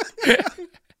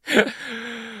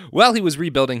 While he was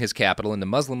rebuilding his capital in the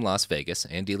Muslim Las Vegas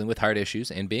and dealing with heart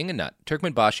issues and being a nut,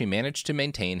 Turkmenbashi managed to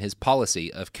maintain his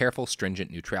policy of careful,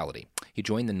 stringent neutrality. He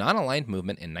joined the non-aligned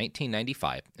movement in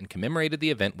 1995 and commemorated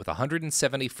the event with a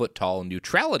 170-foot-tall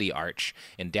neutrality arch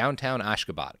in downtown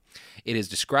Ashgabat. It is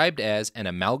described as an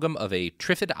amalgam of a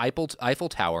Trifid Eiffel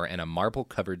Tower and a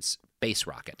marble-covered space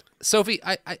rocket. Sophie,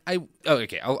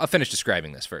 I'll finish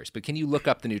describing this first, but can you look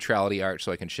up the neutrality arch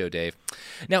so I can show Dave?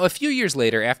 Now, a few years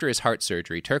later, after his heart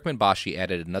surgery, Turkmenbashi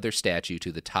added another statue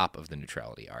to the top of the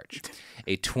neutrality arch.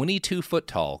 A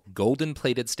 22-foot-tall,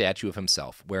 golden-plated statue of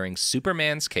himself wearing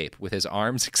Superman's cape with his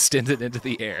arms extended into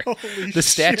the air. The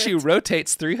statue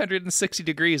rotates 360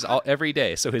 degrees every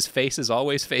day, so his face is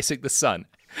always facing the sun.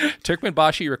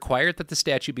 Turkmenbashi required that the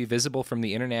statue be visible from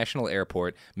the international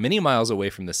airport many miles away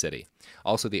from the city.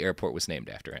 Also, the airport was named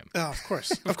after him. Oh, of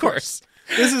course. Of course.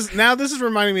 This is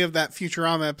reminding me of that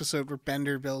Futurama episode where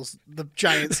Bender builds the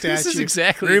giant statue. This is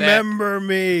exactly Remember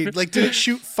me. Like, did it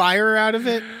shoot fire out of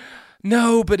it?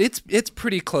 No, but it's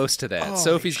pretty close to that.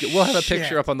 We'll have a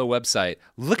picture up on the website.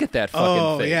 Look at that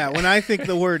fucking thing. Oh, yeah. When I think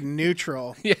the word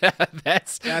neutral. Yeah,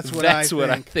 that's what I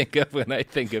think of when I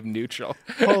think of neutral.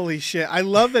 Holy shit. I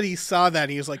love that he saw that.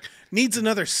 He was like, needs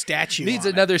another statue. Needs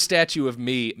another statue of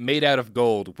me made out of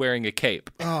gold wearing a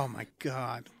cape. Oh, my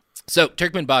God. So,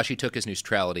 Turkmenbashi took his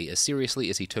neutrality as seriously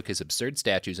as he took his absurd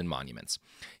statues and monuments.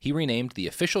 He renamed the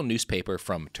official newspaper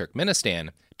from Turkmenistan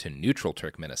to Neutral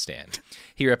Turkmenistan.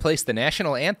 He replaced the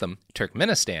national anthem,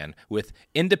 Turkmenistan, with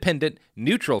Independent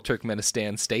Neutral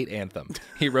Turkmenistan State Anthem.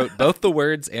 He wrote both the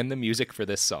words and the music for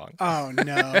this song. Oh,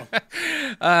 no.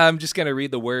 I'm just going to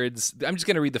read the words. I'm just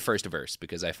going to read the first verse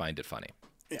because I find it funny.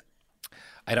 Yeah.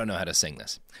 I don't know how to sing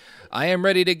this. I am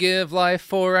ready to give life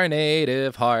for our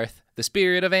native hearth. The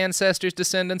spirit of ancestors'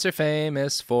 descendants are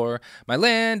famous for. My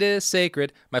land is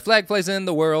sacred, my flag flies in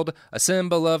the world, a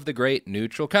symbol of the great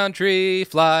neutral country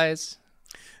flies.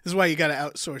 This is why you got to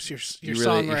outsource your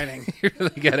songwriting. You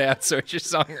really got to outsource your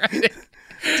songwriting.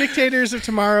 Dictators of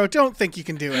tomorrow, don't think you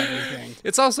can do everything.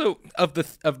 It's also, of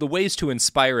the ways to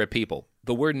inspire a people,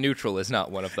 the word neutral is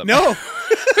not one of them. No.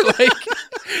 Like,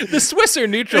 the Swiss are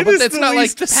neutral, but that's not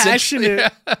like the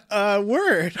passionate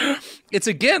word. It's,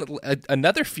 again,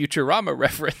 another Futurama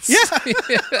reference.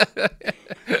 Yeah.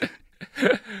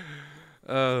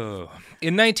 Oh.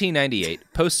 In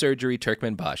 1998, post-surgery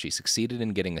Turkmenbashi succeeded in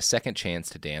getting a second chance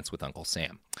to dance with Uncle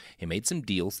Sam. He made some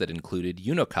deals that included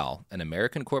Unocal, an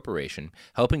American corporation,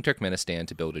 helping Turkmenistan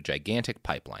to build a gigantic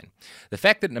pipeline. The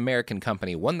fact that an American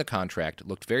company won the contract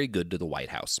looked very good to the White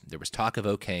House. There was talk of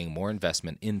okaying more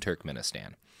investment in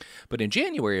Turkmenistan. But in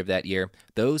January of that year,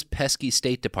 those pesky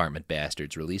State Department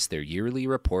bastards released their yearly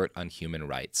report on human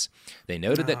rights. They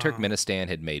noted that Turkmenistan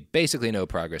had made basically no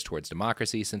progress towards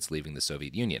democracy since leaving the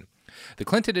Soviet Union. The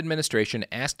Clinton administration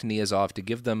asked Niyazov to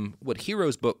give them what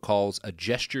Hero's book calls a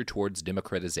gesture towards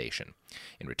democratization.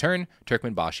 In return,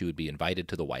 Turkmenbashi would be invited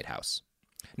to the White House.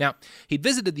 Now, he'd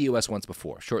visited the U.S. once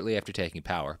before, shortly after taking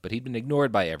power, but he'd been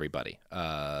ignored by everybody.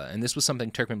 And this was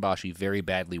something Turkmenbashi very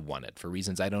badly wanted, for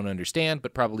reasons I don't understand,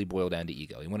 but probably boil down to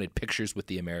ego. He wanted pictures with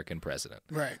the American president.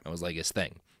 Right. That was like his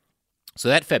thing. So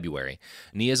that February,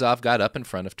 Niyazov got up in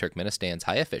front of Turkmenistan's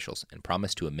high officials and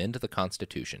promised to amend the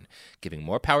constitution, giving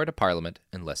more power to parliament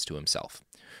and less to himself.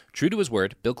 True to his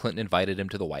word, Bill Clinton invited him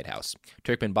to the White House.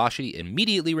 Turkmenbashi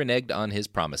immediately reneged on his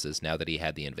promises now that he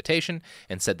had the invitation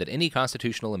and said that any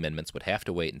constitutional amendments would have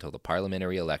to wait until the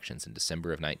parliamentary elections in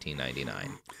December of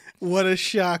 1999. What a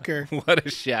shocker. What a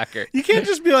shocker. You can't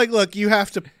just be like, look, you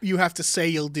have to say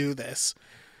you'll do this,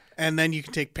 and then you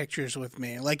can take pictures with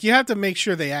me. Like, you have to make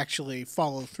sure they actually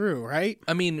follow through, right?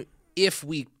 I mean, if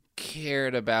we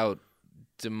cared about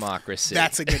democracy.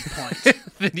 That's a good point.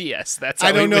 Then yes, that's how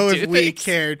I don't know would if do we things.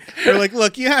 cared. They're like,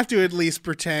 look, you have to at least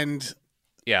pretend,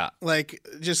 Yeah. like,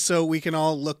 just so we can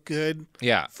all look good.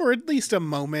 Yeah. For at least a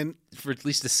moment. For at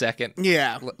least a second.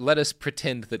 Yeah. Let us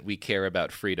pretend that we care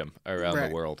about freedom around Right.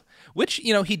 the world. Which,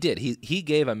 he did. He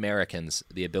gave Americans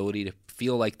the ability to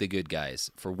feel like the good guys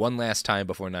for one last time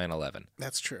before 9/11.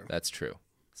 That's true. That's true.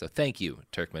 So thank you,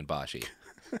 Turkmenbashi.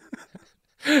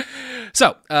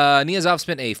 So, Niyazov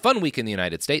spent a fun week in the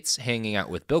United States, hanging out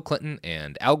with Bill Clinton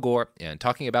and Al Gore and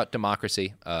talking about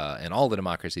democracy and all the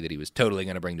democracy that he was totally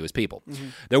going to bring to his people. Mm-hmm.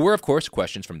 There were, of course,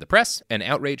 questions from the press and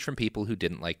outrage from people who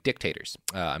didn't like dictators.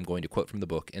 I'm going to quote from the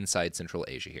book Inside Central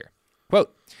Asia here.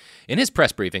 Quote, in his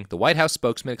press briefing, the White House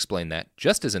spokesman explained that,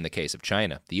 just as in the case of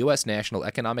China, the U.S. national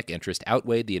economic interest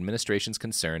outweighed the administration's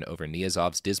concern over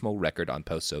Niyazov's dismal record on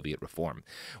post-Soviet reform.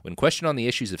 When questioned on the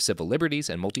issues of civil liberties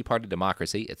and multi-party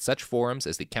democracy at such forums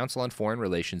as the Council on Foreign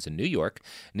Relations in New York,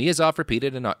 Niyazov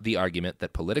repeated the argument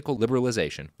that political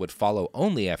liberalization would follow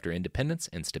only after independence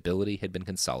and stability had been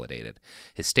consolidated.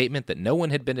 His statement that no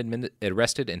one had been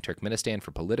arrested in Turkmenistan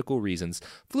for political reasons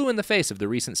flew in the face of the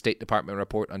recent State Department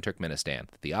report on Turkmenistan.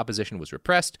 The opposition was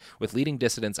repressed, with leading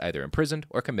dissidents either imprisoned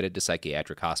or committed to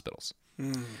psychiatric hospitals.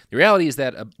 The reality is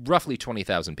that roughly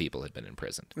 20,000 people had been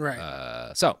imprisoned.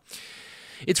 Right. So,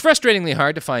 it's frustratingly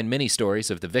hard to find many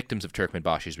stories of the victims of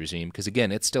Turkmenbashi's regime because,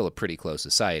 again, it's still a pretty closed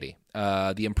society.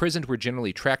 The imprisoned were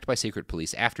generally tracked by secret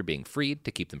police after being freed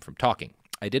to keep them from talking.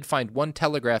 I did find one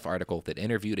Telegraph article that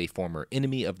interviewed a former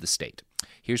enemy of the state.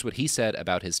 Here's what he said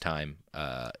about his time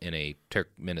in a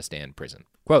Turkmenistan prison.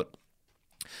 Quote,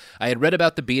 I had read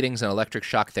about the beatings and electric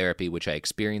shock therapy which I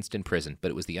experienced in prison,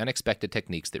 but it was the unexpected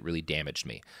techniques that really damaged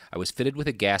me. I was fitted with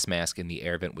a gas mask and the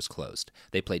air vent was closed.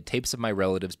 They played tapes of my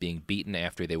relatives being beaten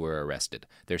after they were arrested.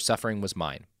 Their suffering was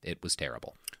mine. It was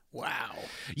terrible. Wow.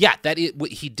 Yeah,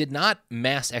 he did not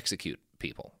mass execute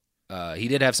people. He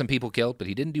did have some people killed, but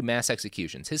he didn't do mass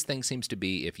executions. His thing seems to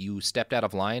be if you stepped out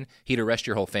of line, he'd arrest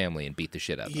your whole family and beat the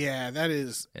shit out of them. Yeah, that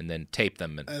is... And then tape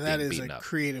them and that is beaten a up.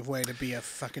 creative way to be a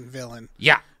fucking villain.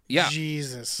 Yeah. Yeah.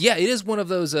 Jesus. Yeah, it is one of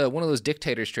those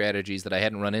dictator strategies that I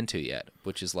hadn't run into yet,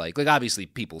 which is like obviously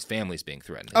people's families being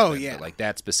threatened. Oh, yeah. But like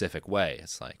that specific way.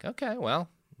 It's like, okay, well,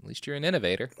 at least you're an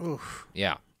innovator. Oof.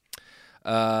 Yeah.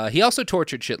 He also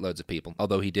tortured shitloads of people,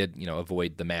 although he did,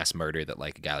 avoid the mass murder that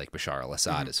like a guy like Bashar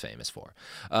al-Assad is famous for.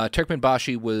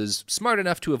 Turkmenbashi was smart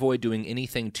enough to avoid doing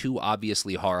anything too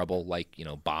obviously horrible, like,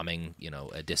 bombing,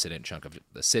 a dissident chunk of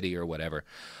the city or whatever.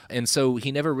 And so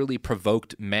he never really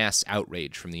provoked mass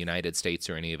outrage from the United States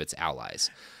or any of its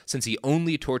allies. Since he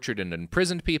only tortured and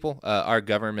imprisoned people, our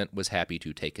government was happy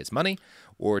to take his money,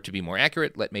 or to be more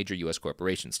accurate, let major U.S.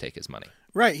 corporations take his money.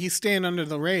 Right, he's staying under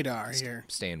the radar here.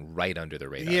 Staying right under the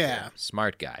radar. Yeah. There.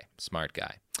 Smart guy.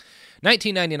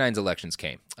 1999's elections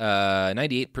came.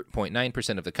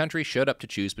 98.9% of the country showed up to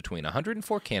choose between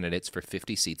 104 candidates for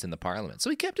 50 seats in the parliament.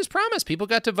 So he kept his promise. People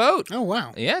got to vote. Oh,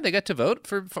 wow. Yeah, they got to vote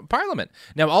for parliament.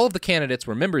 Now, all of the candidates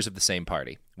were members of the same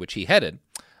party, which he headed,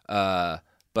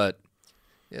 but...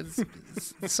 It's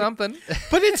something,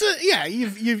 but it's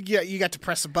you got to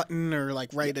press a button or like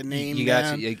write a name. You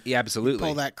got to, yeah, absolutely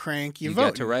pull that crank. You got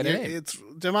vote to write a name. It's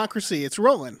democracy. It's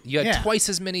rolling. You had twice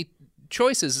as many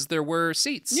choices as there were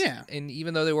seats. Yeah, and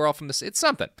even though they were all from it's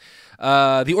something.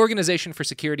 The Organization for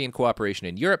Security and Cooperation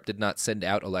in Europe did not send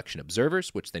out election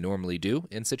observers, which they normally do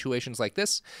in situations like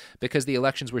this, because the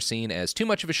elections were seen as too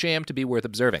much of a sham to be worth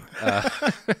observing.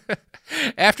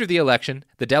 After the election,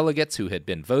 the delegates who had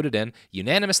been voted in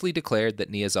unanimously declared that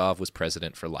Niyazov was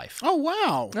president for life. Oh,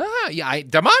 wow. Yeah,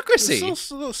 democracy.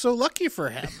 So lucky for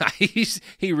him.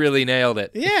 He really nailed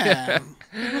it. Yeah.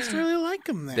 They must really like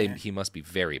him there. He must be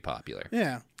very popular.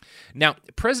 Yeah. Now,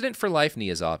 President for Life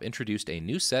Niyazov introduced a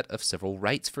new set of civil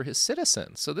rights for his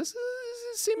citizens. So this is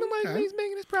seeming like he's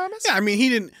making his promise. Yeah, I mean, he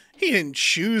didn't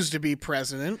choose to be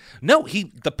president. No,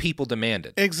 the people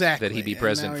demanded exactly that he be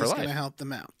president for life. He's going to help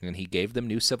them out, and he gave them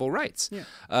new civil rights.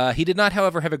 Yeah. He did not,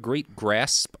 however, have a great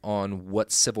grasp on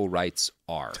what civil rights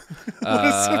are. What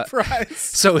a surprise!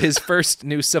 So his first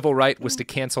new civil right was to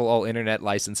cancel all internet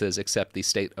licenses except the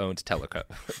state-owned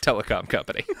telecom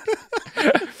company.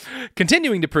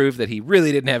 Continuing to prove that he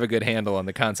really didn't have a good handle on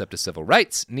the concept of civil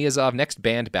rights, Niyazov next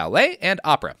banned ballet and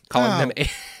opera,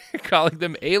 calling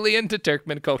them alien to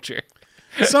Turkmen culture.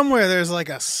 Somewhere there's like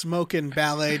a smoking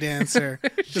ballet dancer.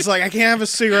 Just like, I can't have a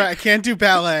cigarette, I can't do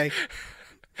ballet.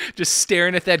 Just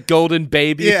staring at that golden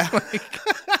baby. Yeah.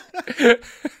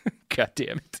 God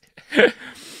damn it.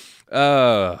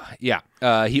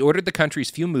 He ordered the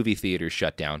country's few movie theaters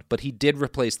shut down, but he did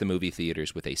replace the movie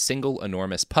theaters with a single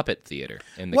enormous puppet theater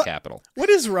in the capital. What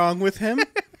is wrong with him?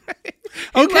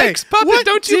 He likes puppets.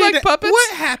 Don't you like puppets?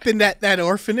 What happened at that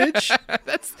orphanage?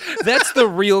 That's the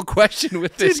real question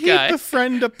with this guy. Did he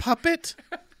befriend a puppet?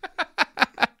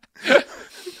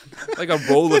 Like a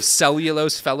roll of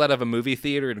cellulose fell out of a movie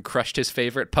theater and crushed his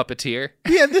favorite puppeteer.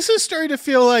 Yeah, this is starting to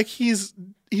feel like he's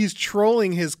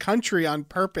trolling his country on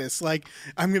purpose. Like,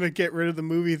 I'm going to get rid of the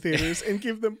movie theaters and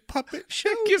give them puppet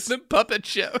shows. Give them puppet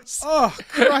shows. Oh,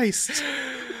 Christ.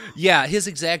 Yeah, his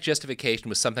exact justification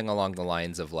was something along the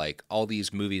lines of, like, all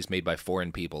these movies made by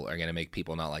foreign people are going to make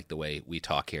people not like the way we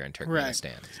talk here in Turkmenistan.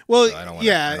 Right. Well, so I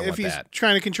don't if he's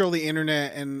trying to control the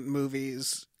internet and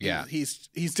movies,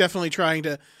 he's definitely trying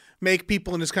to make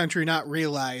people in his country not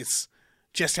realize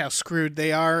just how screwed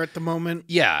they are at the moment.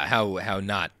 Yeah, how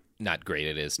not great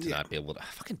it is to not be able to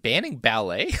fucking banning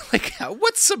ballet. Like,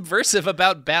 what's subversive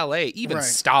about ballet? Even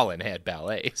Stalin had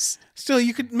ballets. Still,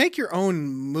 you could make your own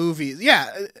movies.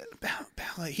 Yeah,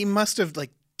 ballet. He must have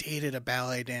like dated a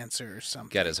ballet dancer or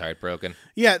something. Got his heart broken.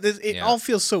 Yeah, all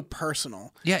feels so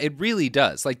personal. Yeah, it really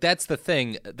does. Like, that's the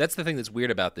thing. That's the thing that's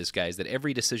weird about this guy, is that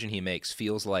every decision he makes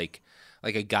feels like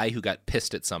a guy who got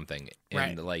pissed at something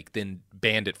and then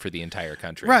banned it for the entire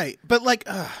country. Right. But like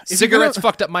cigarettes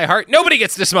fucked up my heart. Nobody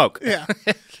gets to smoke. Yeah.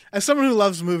 As someone who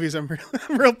loves movies, I'm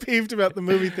real peeved about the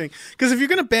movie thing. Because if you're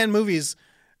going to ban movies,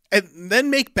 and then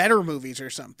make better movies or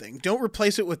something, don't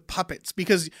replace it with puppets,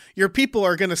 because your people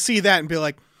are going to see that and be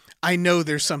like, I know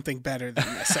there's something better than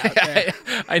this out there.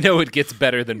 I know it gets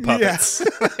better than puppets.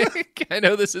 Yeah. I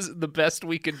know this is the best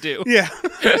we can do. Yeah.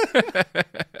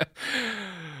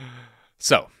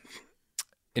 So,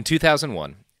 in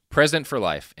 2001, President for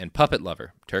Life and puppet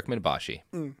lover Turkmenbashi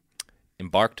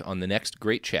embarked on the next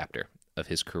great chapter of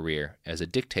his career as a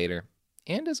dictator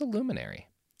and as a luminary.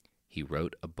 He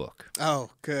wrote a book.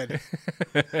 Oh, good.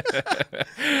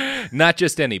 Not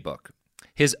just any book.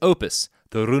 His opus,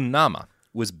 the Ruhnama,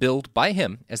 was billed by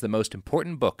him as the most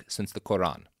important book since the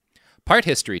Quran. Part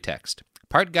history text,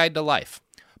 part guide to life,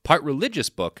 part religious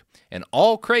book, and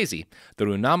all crazy, the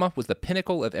Ruhnama was the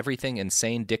pinnacle of everything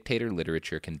insane dictator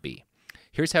literature can be.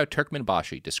 Here's how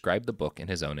Turkmenbashi described the book in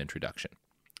his own introduction.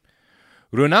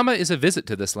 Ruhnama is a visit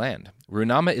to this land.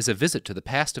 Ruhnama is a visit to the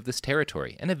past of this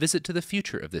territory and a visit to the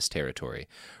future of this territory.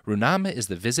 Ruhnama is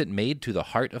the visit made to the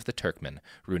heart of the Turkmen.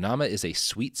 Ruhnama is a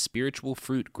sweet spiritual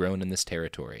fruit grown in this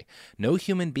territory. No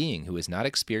human being who has not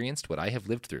experienced what I have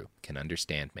lived through can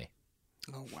understand me.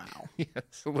 Oh, wow. Yeah,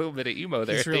 it's a little bit of emo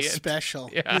there. He's real special.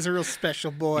 Yeah. He's a real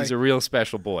special boy. He's a real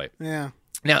special boy. Yeah.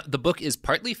 Now, the book is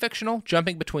partly fictional,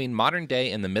 jumping between modern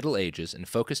day and the Middle Ages, and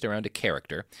focused around a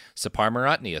character, Sapar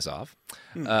Murat Niyazov,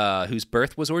 whose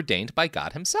birth was ordained by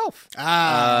God himself.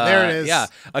 There it is. Yeah,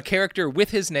 a character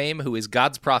with his name who is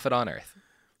God's prophet on earth.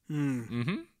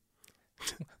 Mm-hmm.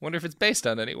 Wonder if it's based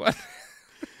on anyone.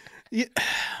 Yeah.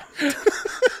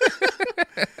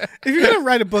 If you're going to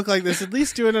write a book like this, at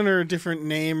least do it under a different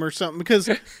name or something, because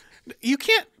you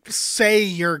can't say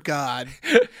you're God.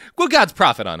 Well, God's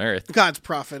prophet on earth. God's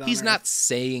prophet on earth. He's not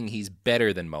saying he's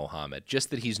better than Mohammed,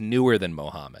 just that he's newer than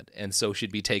Mohammed, and so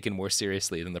should be taken more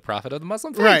seriously than the prophet of the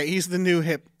Muslim faith. Right, he's the new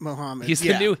hip Mohammed. He's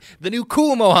the new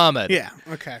cool Mohammed. Yeah,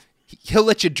 okay. He'll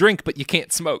let you drink, but you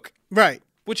can't smoke. Right.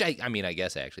 Which I mean, I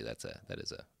guess actually that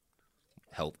is a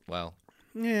help. Well,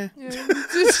 yeah.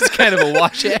 This is kind of a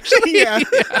wash, actually. Yeah.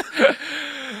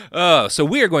 So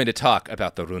we are going to talk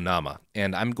about the Ruhnama,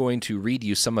 and I'm going to read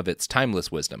you some of its timeless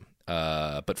wisdom.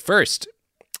 But first,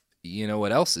 you know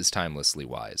what else is timelessly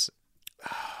wise?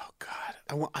 Oh God,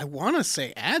 I want to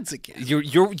say ads again. You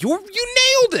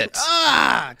nailed it.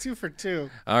 2 for 2.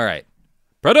 All right,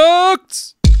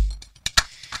 products.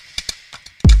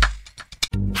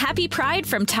 Happy Pride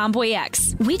from Tomboy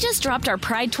X. We just dropped our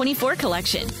Pride 24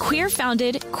 collection. Queer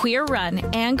founded, queer run,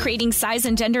 and creating size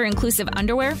and gender inclusive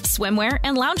underwear, swimwear,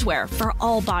 and loungewear for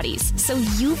all bodies, so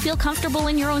you feel comfortable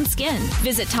in your own skin.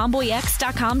 Visit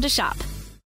tomboyx.com to shop.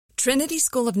 Trinity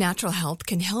School of Natural Health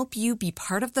can help you be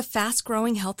part of the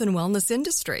fast-growing health and wellness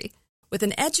industry. With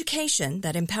an education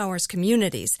that empowers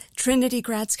communities, Trinity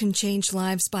grads can change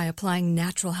lives by applying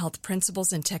natural health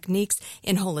principles and techniques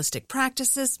in holistic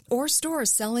practices or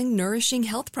stores selling nourishing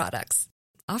health products.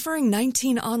 Offering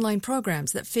 19 online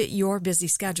programs that fit your busy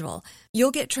schedule,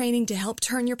 you'll get training to help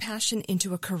turn your passion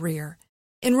into a career.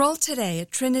 Enroll today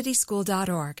at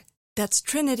trinityschool.org. That's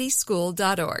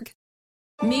trinityschool.org.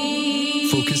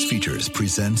 Focus Features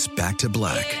presents Back to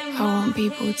Black. I want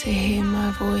people to hear my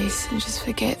voice and just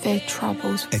forget their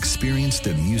troubles. Experience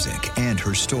the music and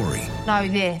her story. Know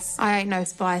this, I ain't no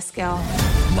Spice Girl.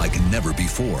 Like never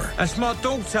before. That's my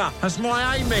daughter. That's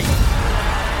my Amy.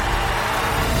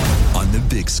 On the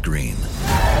big screen.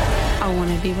 I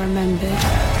want to be remembered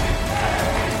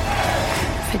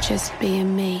for just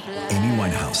being me. Amy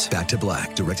Winehouse, Back to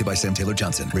Black, directed by Sam Taylor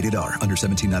Johnson. Rated R, under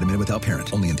 17, not a minute without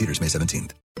parent. Only in theaters May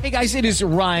 17th. Hey guys, it is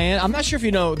Ryan. I'm not sure if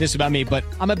you know this about me, but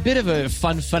I'm a bit of a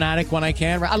fun fanatic when I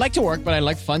can. I like to work, but I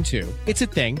like fun too. It's a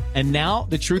thing. And now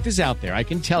the truth is out there. I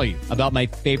can tell you about my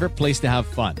favorite place to have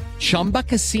fun. Chumba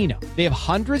Casino. They have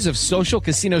hundreds of social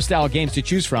casino style games to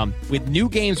choose from with new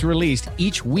games released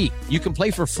each week. You can play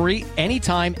for free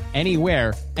anytime,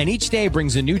 anywhere. And each day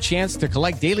brings a new chance to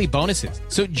collect daily bonuses.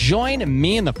 So join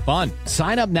me in the fun.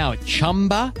 Sign up now at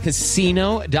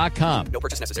ChumbaCasino.com. No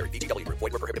purchase necessary. VGW. Void where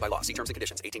prohibited by law. See terms and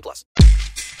conditions. 18+.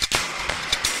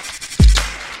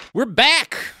 We're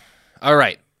back. All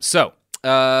right. So,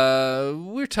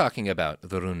 we're talking about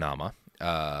the Runama,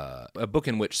 a book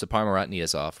in which Saparmurat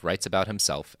Niyazov writes about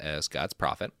himself as God's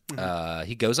prophet.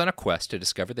 He goes on a quest to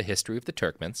discover the history of the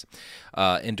Turkmens,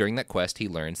 and during that quest, he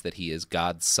learns that he is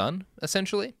God's son,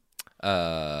 essentially.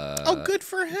 Good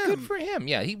for him. Good for him.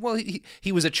 Yeah.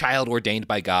 He was a child ordained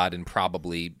by God, and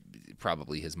probably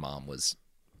his mom was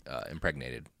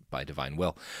impregnated by divine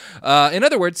will. In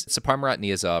other words, Saparmurat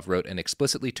Niyazov wrote an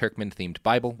explicitly Turkmen-themed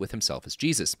Bible with himself as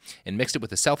Jesus, and mixed it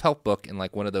with a self-help book in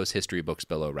like one of those history books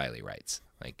Bill O'Reilly writes.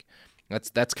 Like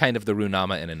that's kind of the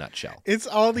Runama in a nutshell. It's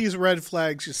all these red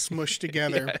flags just smushed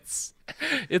together. Yes.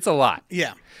 It's a lot.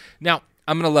 Yeah. Now,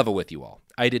 I'm going to level with you all.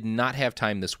 I did not have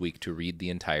time this week to read the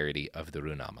entirety of the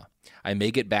Runama. I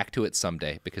may get back to it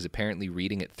someday because apparently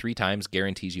reading it 3 times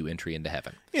guarantees you entry into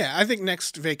heaven. Yeah, I think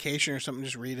next vacation or something,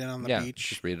 just read it on the beach.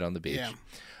 Just read it on the beach. Yeah.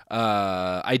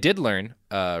 I did learn,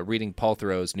 reading Paul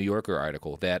Theroux's New Yorker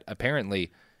article, that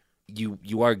apparently you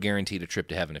are guaranteed a trip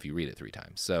to heaven if you read it 3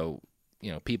 times. So,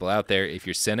 people out there, if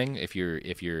you're sinning, if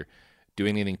you're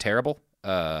doing anything terrible,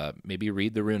 maybe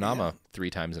read the Runama 3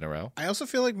 times in a row. I also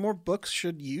feel like more books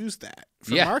should use that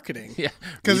for Yeah. marketing. Yeah.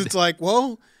 Because it's like,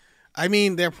 well, I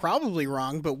mean, they're probably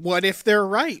wrong, but what if they're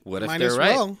right? What if Might they're as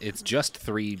right? well. It's just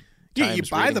 3 times Yeah, you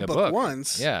buy reading the a book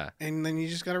once. Yeah. And then you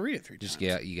just got to read it 3 times.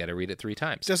 You got to read it 3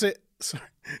 times. Does it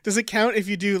count if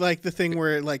you do like the thing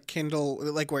where like Kindle,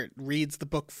 like where it reads the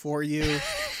book for you?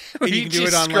 And you can do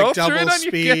it on like double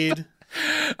speed.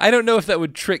 I don't know if that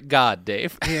would trick God,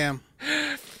 Dave. Yeah.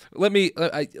 Let me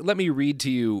read to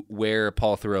you where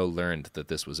Paul Theroux learned that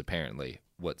this was apparently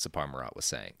what Saparmurat was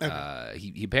saying. Okay.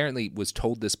 He apparently was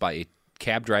told this by a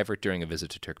cab driver during a visit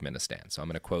to Turkmenistan. So I'm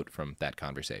going to quote from that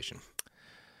conversation.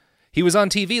 "He was on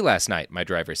TV last night," my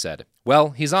driver said. "Well,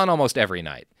 he's on almost every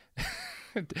night."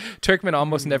 Turkmen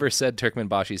almost never said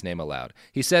Turkmenbashi's name aloud.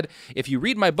 He said, "If you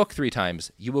read my book 3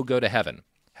 times, you will go to heaven."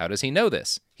 How does he know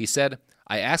this? He said,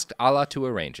 "I asked Allah to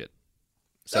arrange it."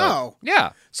 So,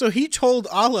 yeah. So he told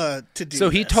Allah to do So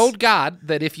he this. told God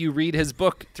that if you read his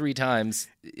book 3 times,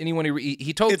 anyone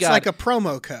he told it's God. It's like a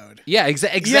promo code. Yeah,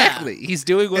 exactly. Yeah. He's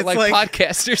doing what like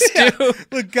podcasters do.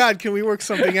 Look, God, can we work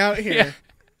something out here?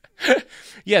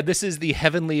 Yeah, this is the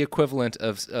heavenly equivalent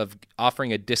of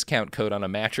offering a discount code on a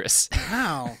mattress.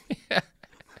 Wow.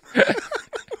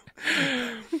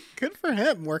 Good for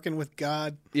him, working with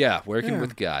God. Yeah, working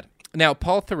with God. Now,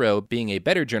 Paul Theroux, being a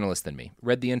better journalist than me,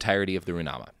 read the entirety of the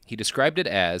Runama. He described it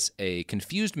as a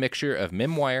confused mixture of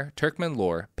memoir, Turkmen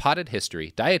lore, potted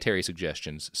history, dietary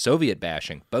suggestions, Soviet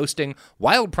bashing, boasting,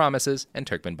 wild promises, and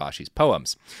Turkmenbashi's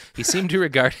poems. He seemed to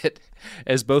regard it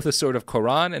as both a sort of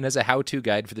Quran and as a how-to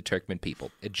guide for the Turkmen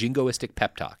people, a jingoistic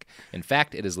pep talk. In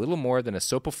fact, it is little more than a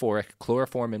sopophoric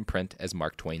chloroform imprint, as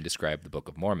Mark Twain described the Book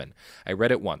of Mormon. I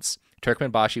read it once.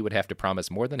 Turkmenbashi would have to promise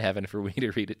more than heaven for me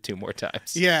to read it 2 more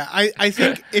times. Yeah, I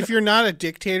think if you're not a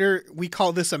dictator, we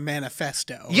call this a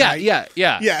manifesto. Yeah, right?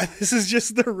 yeah. Yeah, this is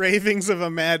just the ravings of a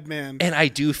madman. And I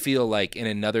do feel like in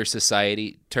another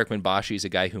society, Turkmenbashi is a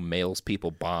guy who mails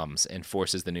people bombs and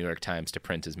forces the New York Times to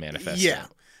print his manifesto. Yeah.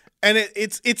 And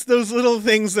it's those little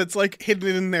things that's like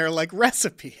hidden in there, like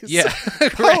recipes. Yeah,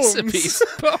 recipes,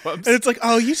 poems. And it's like,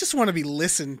 oh, you just want to be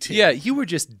listened to. Yeah, you were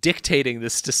just dictating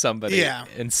this to somebody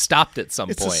and stopped at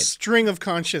some it's point. It's a string of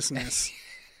consciousness.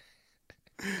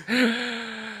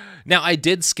 Now, I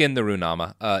did skin the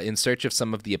Runama in search of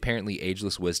some of the apparently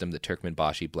ageless wisdom that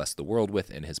Turkmenbashi blessed the world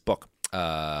with in his book.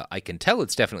 I can tell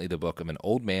it's definitely the book of an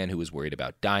old man who is worried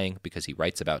about dying because he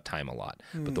writes about time a lot.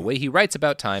 But the way he writes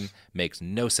about time makes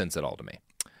no sense at all to me.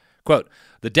 Quote,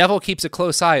 "The devil keeps a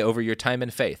close eye over your time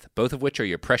and faith, both of which are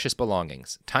your precious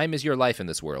belongings. Time is your life in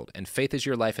this world, and faith is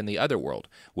your life in the other world.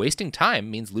 Wasting time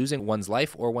means losing one's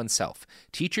life or oneself.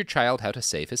 Teach your child how to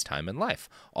save his time and life.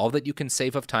 All that you can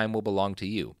save of time will belong to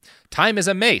you. Time is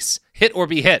a mace. Hit or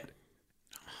be hit."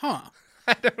 Huh.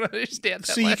 I don't understand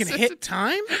that. So you can hit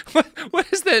time? What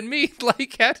does that mean?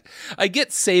 Like, I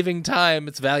get saving time.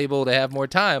 It's valuable to have more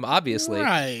time, obviously.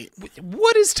 Right.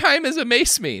 What does time as a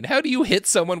mace mean? How do you hit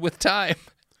someone with time?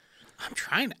 I'm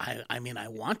trying. I mean, I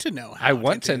want to know how. I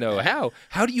want to know how.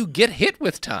 How do you get hit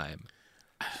with time?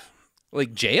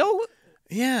 Like jail?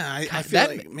 Yeah, I feel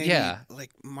like maybe like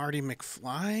Marty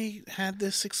McFly had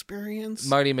this experience.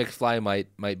 Marty McFly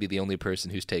might be the only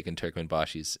person who's taken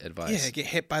Turkmenbashi's advice. Yeah, get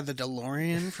hit by the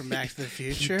DeLorean from Back to the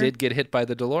Future. He did get hit by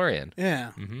the DeLorean.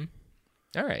 Yeah. Mm-hmm.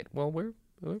 All right. Well,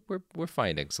 we're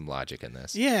finding some logic in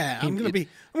this. Yeah, I'm gonna be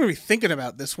thinking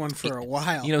about this one for a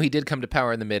while. You know, he did come to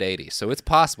power in the mid '80s, so it's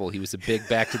possible he was a big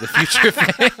Back to the Future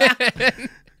fan.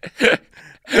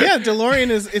 Yeah, DeLorean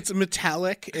it's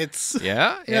metallic. It's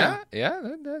yeah.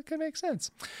 That can make sense.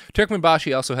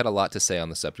 Turkmenbashi also had a lot to say on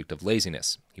the subject of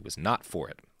laziness. He was not for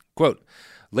it. Quote,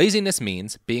 "Laziness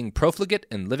means being profligate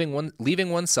and leaving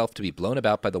oneself to be blown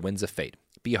about by the winds of fate.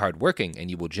 Be hardworking, and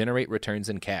you will generate returns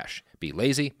in cash. Be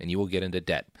lazy, and you will get into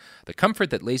debt. The comfort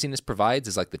that laziness provides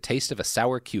is like the taste of a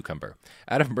sour cucumber.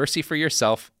 Out of mercy for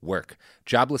yourself, work.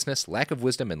 Joblessness, lack of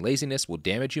wisdom, and laziness will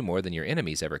damage you more than your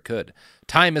enemies ever could.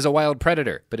 Time is a wild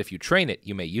predator, but if you train it,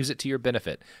 you may use it to your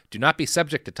benefit. Do not be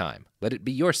subject to time. Let it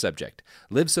be your subject.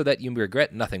 Live so that you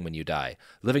regret nothing when you die.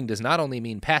 Living does not only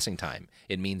mean passing time,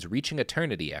 it means reaching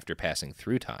eternity after passing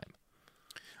through time."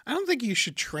 I don't think you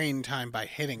should train time by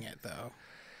hitting it, though.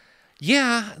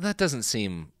 Yeah, that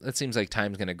seems like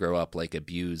time's going to grow up like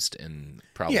abused and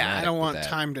problematic. Yeah, I don't want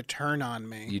time to turn on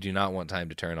me. You do not want time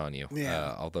to turn on you.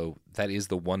 Yeah. Although that is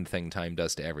the one thing time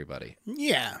does to everybody.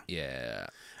 Yeah. Yeah.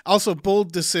 Also,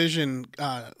 bold decision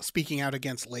speaking out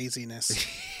against laziness.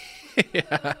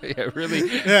 yeah, really.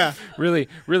 Yeah. Really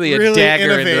a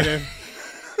dagger innovative.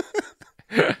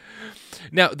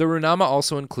 Now, the Runama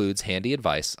also includes handy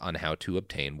advice on how to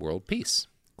obtain world peace.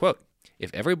 Quote,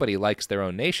 "If everybody likes their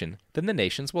own nation, then the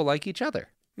nations will like each other."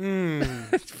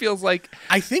 It feels like...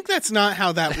 I think that's not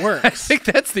how that works. I think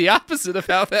that's the opposite of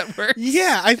how that works.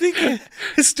 Yeah, I think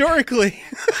historically,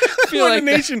 when a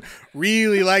nation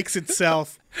really likes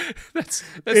itself,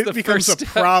 it becomes a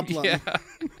problem. Yeah.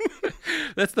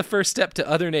 That's the first step to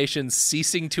other nations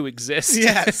ceasing to exist.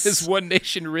 Yes. Is one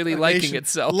nation really liking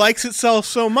itself. Likes itself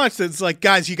so much that it's like,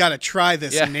 guys, you got to try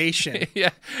this nation. Yeah.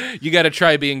 You got to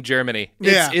try being Germany.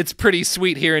 It's pretty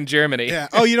sweet here in Germany. Yeah.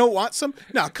 Oh, you don't want some?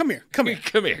 No, come here.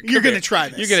 You're going to try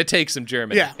this. You're going to take some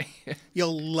Germany. Yeah.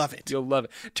 You'll love it. You'll love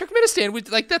it.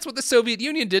 Turkmenistan, that's what the Soviet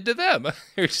Union did to them.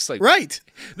 They're just like, right.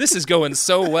 This is going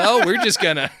so well. We're just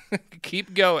going to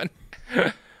keep going.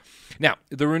 Now,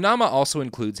 the Runama also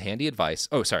includes handy advice.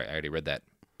 Oh, sorry, I already read that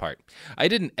part. I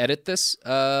didn't edit this,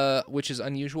 which is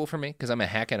unusual for me because I'm a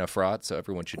hack and a fraud, so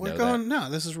everyone should know that. No,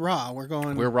 this is raw. We're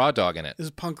raw dogging it. This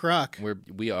is punk rock.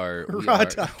 We are raw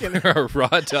dogging it. We're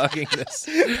raw dogging this.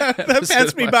 that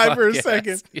passed me by for a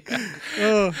second. Yeah.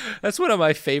 Oh. That's one of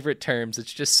my favorite terms.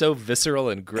 It's just so visceral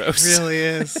and gross. It really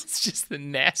is. It's just the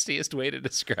nastiest way to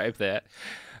describe that.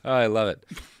 Oh, I love it.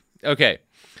 Okay.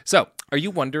 So, are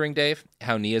you wondering, Dave,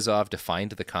 how Niazov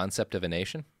defined the concept of a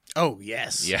nation? Oh,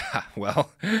 yes. Yeah,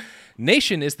 well,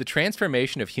 nation is the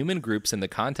transformation of human groups in the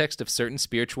context of certain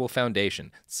spiritual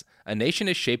foundations. A nation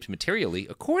is shaped materially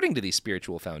according to these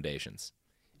spiritual foundations.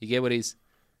 You get what he's...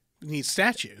 You need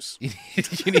statues. You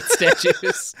need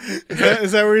statues.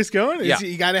 Is that where he's going? Yeah.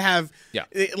 You got to have... Yeah.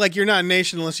 Like, you're not a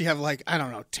nation unless you have,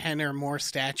 10 or more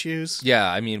statues. Yeah,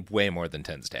 I mean, way more than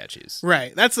 10 statues.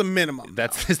 Right. That's the minimum.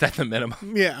 Is that the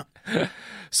minimum? Yeah.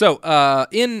 So,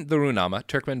 in the Runama,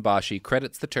 Turkmenbashi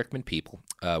credits the Turkmen people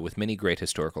with many great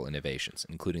historical innovations,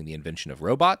 including the invention of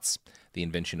robots, the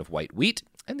invention of white wheat,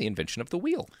 and the invention of the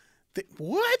wheel.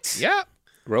 What? Yeah.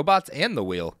 Robots and the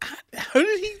wheel.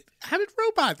 How did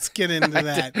robots get into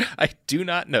that? I do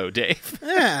not know, Dave.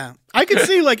 Yeah. I could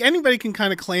see, like, anybody can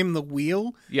kind of claim the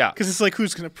wheel. Yeah. Because it's like,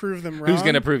 who's going to prove them wrong? Who's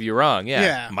going to prove you wrong?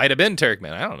 Yeah. Might have been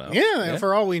Turkmen. I don't know. Yeah,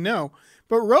 for all we know.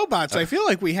 But robots, I feel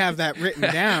like we have that written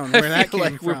down where that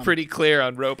came from. We're pretty clear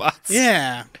on robots.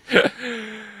 Yeah.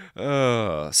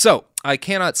 So, I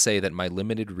cannot say that my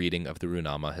limited reading of the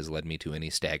Runama has led me to any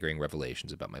staggering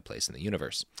revelations about my place in the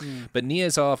universe. But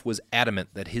Niazov was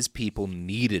adamant that his people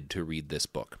needed to read this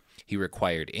book. He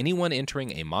required anyone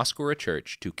entering a mosque or a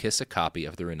church to kiss a copy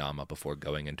of the Runama before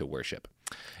going into worship.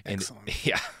 Excellent.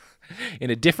 Yeah. In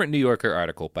a different New Yorker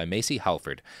article by Macy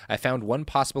Halford, I found one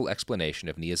possible explanation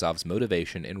of Niazov's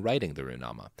motivation in writing the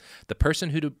Runama. The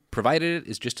person who provided it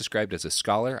is just described as a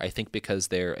scholar, I think because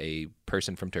they're a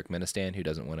person from Turkmenistan who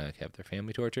doesn't want to have their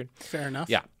family tortured. Fair enough.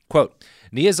 Yeah. Quote,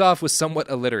 Niazov was somewhat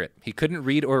illiterate. He couldn't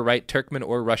read or write Turkmen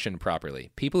or Russian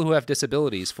properly. People who have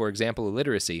disabilities, for example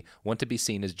illiteracy, want to be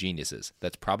seen as geniuses.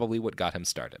 That's probably what got him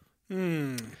started.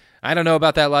 I don't know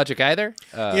about that logic either.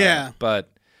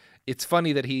 But it's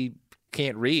funny that he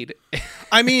can't read.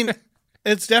 I mean,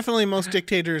 it's definitely most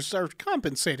dictators are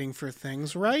compensating for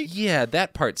things, right? Yeah,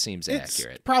 that part seems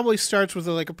accurate. Probably starts with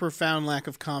a profound lack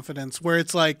of confidence where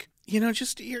it's like,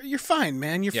 just you're fine,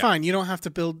 man. You're fine. You don't have to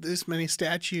build this many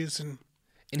statues and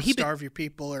starve your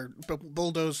people or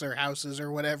bulldoze their houses or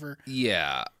whatever.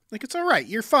 Yeah. Like, it's all right.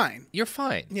 You're fine. You're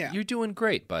fine. Yeah. You're doing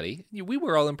great, buddy. We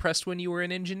were all impressed when you were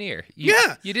an engineer. You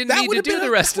didn't need to do the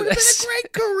rest of this. That would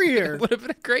have been a great career. It would have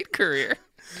been a great career.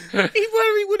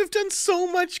 He would have done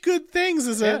so much good things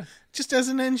just as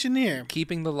an engineer.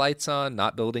 Keeping the lights on,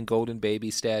 not building golden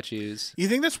baby statues. You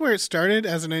think that's where it started?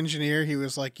 As an engineer, he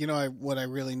was like, what I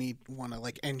really want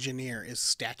to engineer is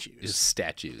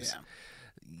statues.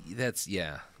 Yeah. That's,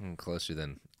 closer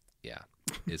than,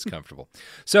 is comfortable.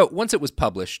 So once it was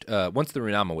published, once the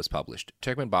Runama was published,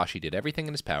 Turkmenbashi did everything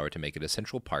in his power to make it a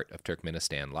central part of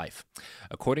Turkmenistan life.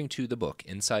 According to the book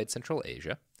Inside Central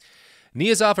Asia,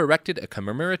 Niazov erected a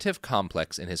commemorative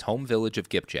complex in his home village of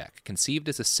Gipjak, conceived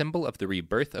as a symbol of the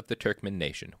rebirth of the Turkmen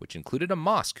nation, which included a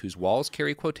mosque whose walls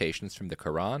carry quotations from the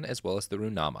Quran as well as the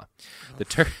Runama.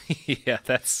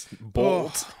 That's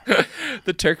bold.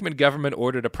 The Turkmen government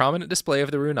ordered a prominent display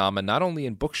of the Runama not only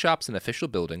in bookshops and official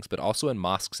buildings, but also in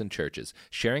mosques and churches,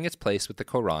 sharing its place with the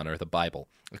Quran or the Bible.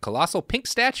 A colossal pink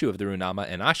statue of the Runama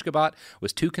in Ashgabat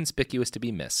was too conspicuous to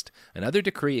be missed. Another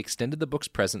decree extended the book's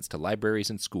presence to libraries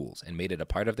and schools and made it a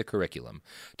part of the curriculum.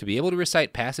 To be able to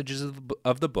recite passages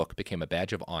of the book became a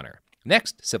badge of honor.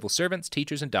 Next, civil servants,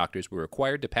 teachers, and doctors were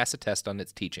required to pass a test on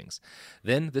its teachings.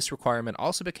 Then, this requirement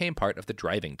also became part of the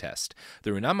driving test. The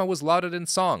Runama was lauded in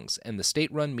songs, and the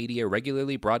state-run media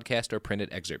regularly broadcast or printed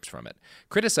excerpts from it.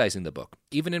 Criticizing the book,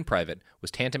 even in private,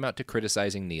 was tantamount to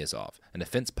criticizing Niazov, an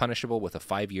offense punishable with a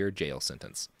 5-year jail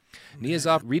sentence.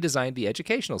 Niazov redesigned the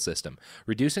educational system,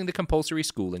 reducing the compulsory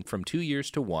schooling from 2 years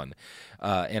to 1,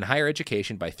 and higher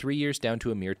education by 3 years down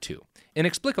to a mere 2.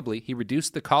 Inexplicably, he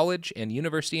reduced the college and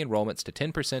university enrollments to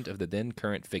 10% of the then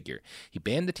current figure. He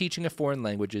banned the teaching of foreign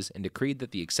languages and decreed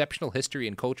that the exceptional history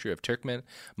and culture of Turkmen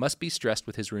must be stressed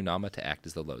with his Runama to act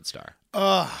as the lodestar.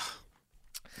 Ugh.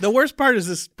 The worst part is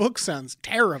this book sounds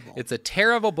terrible. It's a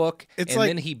terrible book,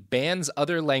 then he bans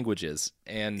other languages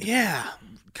and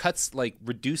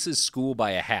reduces school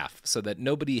by a half so that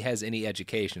nobody has any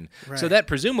education. Right. So that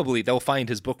presumably they'll find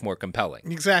his book more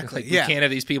compelling. Exactly. We can't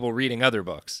have these people reading other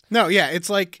books. No, it's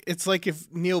like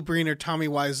if Neil Breen or Tommy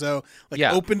Wiseau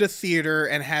opened a theater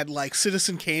and had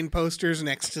Citizen Kane posters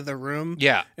next to the room.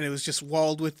 Yeah. And it was just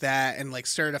walled with that and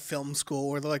started a film school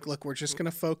where they're like, look, we're just going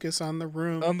to focus on the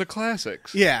room. On the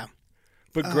classics. Yeah.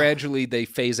 But gradually they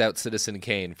phase out Citizen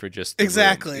Kane for just the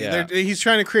exactly. room. Yeah. He's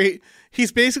trying to create.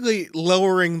 He's basically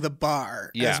lowering the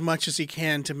bar as much as he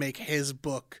can to make his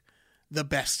book the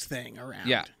best thing around.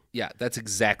 Yeah, that's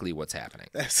exactly what's happening.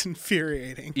 That's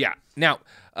infuriating. Yeah. Now,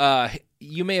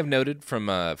 you may have noted from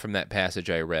that passage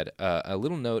I read a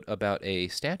little note about a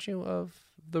statue of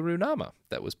the Runama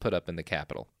that was put up in the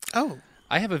Capitol. Oh.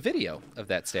 I have a video of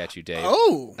that statue, Dave.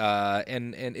 Oh!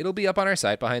 And it'll be up on our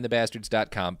site,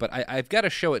 behindthebastards.com, but I've got to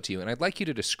show it to you, and I'd like you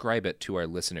to describe it to our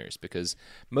listeners, because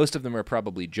most of them are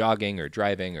probably jogging or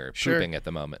driving or pooping at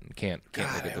the moment and can't look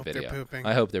at the video. They're pooping.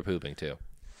 I hope they're pooping, too.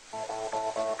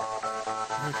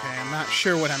 Okay, I'm not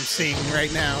sure what I'm seeing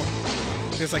right now.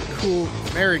 There's very cool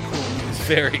music.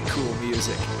 Very cool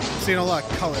music. I'm seeing a lot of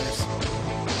colors.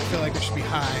 I feel like it should be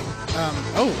high.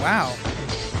 Oh, wow.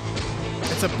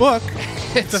 It's a book.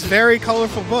 It's a very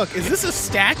colorful book. Is this a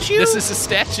statue? This is a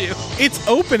statue. It's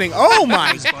opening. Oh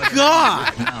my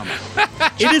God!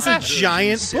 It is a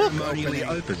giant book. Ceremonially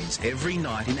opens every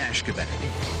night in Ashgabat.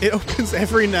 It opens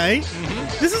every night.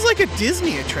 This is like a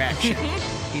Disney attraction.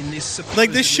 In this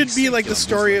Like this should be like the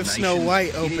story of Snow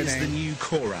White opening. It is the new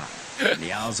Korah,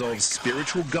 Niazov's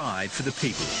spiritual guide for the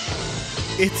people.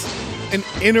 It's an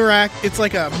It's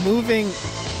like a moving.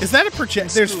 Is that a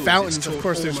project? There's fountains. Of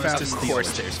course, there's fountains. Of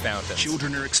course, there's fountains.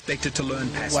 Children are expected to learn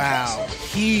passages. Wow,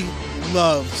 he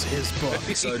loves his book.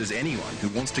 So does anyone who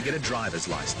wants to get a driver's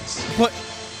license.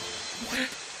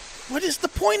 What is the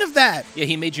point of that? Yeah,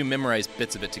 he made you memorize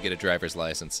bits of it to get a driver's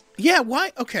license. Yeah,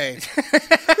 why? Okay.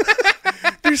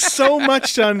 There's so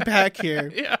much to unpack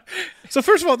here. Yeah. So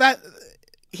first of all,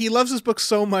 he loves his book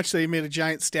so much that he made a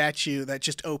giant statue that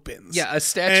just opens. Yeah, a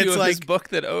statue of his book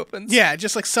that opens. Yeah,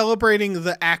 just like celebrating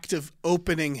the act of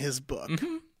opening his book.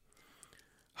 Mm-hmm.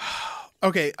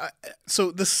 Okay,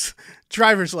 so this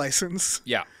driver's license.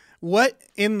 Yeah. What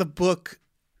in the book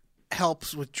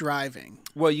helps with driving?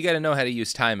 Well, you got to know how to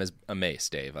use time as a mace,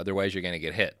 Dave. Otherwise, you're going to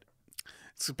get hit.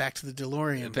 So back to the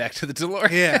DeLorean. Back to the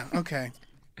DeLorean. Yeah, okay.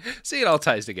 See, it all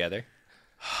ties together.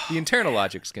 The internal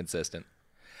logic's consistent.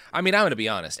 I mean, I'm going to be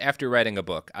honest. After writing a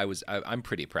book, I'm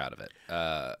pretty proud of it.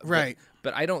 Right.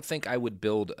 But I don't think I would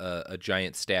build a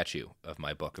giant statue of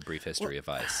my book, A Brief History of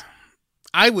Vice.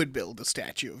 I would build a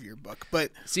statue of your book,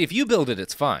 but... See, if you build it,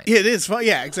 it's fine. It is fine.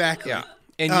 Yeah, exactly. Yeah.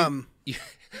 And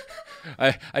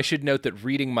I should note that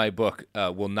reading my book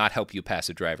will not help you pass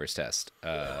a driver's test.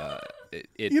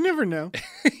 You never know.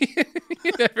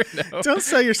 You never know. Don't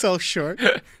sell yourself short.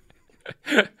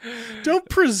 Don't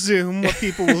presume what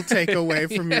people will take away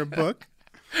from your book.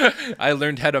 I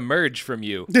learned how to merge from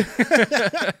you.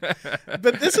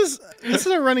 But this is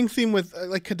a running theme with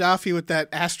like Gaddafi with that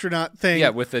astronaut thing. Yeah,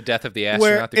 with the death of the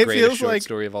astronaut, the greatest short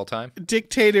story of all time.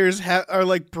 Dictators are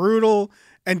like brutal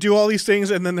and do all these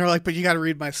things, and then they're like, but you got to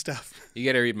read my stuff. You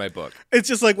got to read my book. It's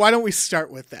just like, why don't we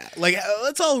start with that? Like,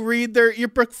 let's all read your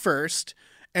book first,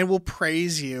 and we'll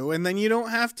praise you, and then you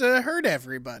don't have to hurt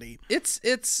everybody. It's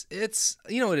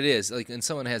you know what it is? Like, when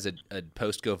someone has a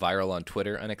post go viral on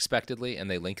Twitter unexpectedly, and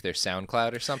they link their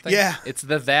SoundCloud or something. Yeah. It's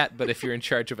that, but if you're in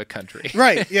charge of a country.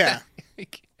 Right, yeah.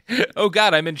 Oh,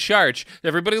 God, I'm in charge.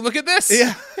 Everybody look at this.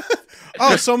 Yeah.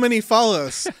 Oh, so many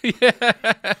follows. Yeah.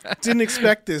 Didn't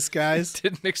expect this, guys.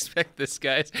 Here's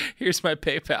my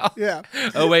PayPal. Yeah.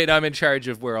 Oh, wait, I'm in charge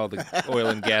of where all the oil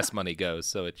and gas money goes,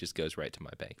 so it just goes right to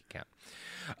my bank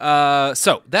account.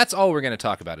 So that's all we're going to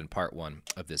talk about in part one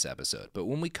of this episode. But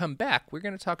when we come back, we're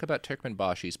going to talk about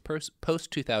Turkmenbashi's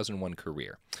post-2001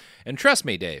 career. And trust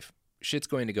me, Dave, shit's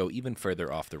going to go even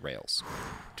further off the rails.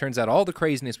 Turns out all the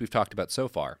craziness we've talked about so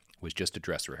far was just a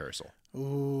dress rehearsal.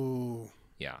 Ooh.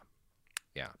 Yeah.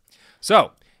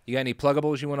 So, you got any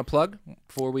pluggables you want to plug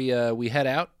before we head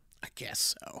out? I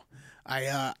guess so.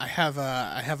 I have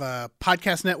a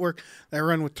podcast network that I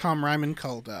run with Tom Ryman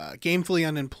called Gamefully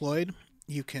Unemployed.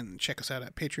 You can check us out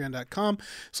at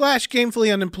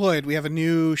patreon.com/gamefullyunemployed. We have a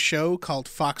new show called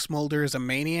Fox Mulder is a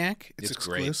Maniac. It's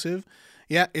exclusive. Great.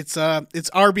 Yeah, it's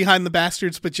our Behind the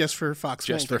Bastards, but just for Fox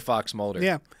Mulder. Just for Fox Mulder.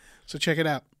 Yeah, so check it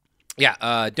out.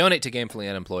 Yeah, donate to Gamefully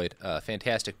Unemployed.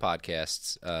 Fantastic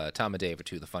podcasts. Tom and Dave are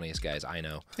two of the funniest guys I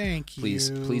know. Thank you.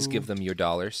 Please give them your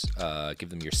dollars. Give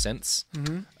them your cents.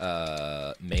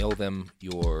 Mm-hmm. Mail them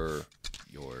your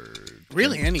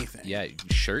really anything. Yeah,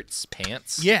 shirts,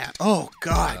 pants. Yeah. Oh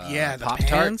God. Yeah. The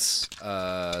Pop-Tarts.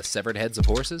 Severed heads of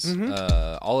horses.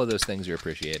 Mm-hmm. All of those things are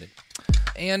appreciated.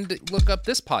 And look up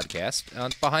this podcast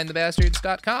on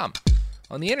BehindTheBastards.com.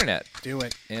 On the internet. Do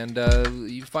it. And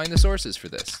you find the sources for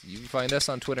this. You can find us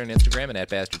on Twitter and Instagram and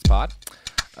 @BastardsPod.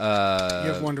 You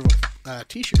have wonderful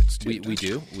T-shirts too. We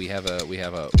do. We have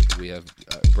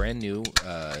brand new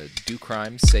Do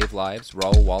Crimes, Save Lives,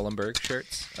 Raoul Wallenberg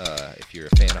shirts. If you're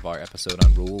a fan of our episode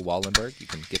on Raoul Wallenberg, you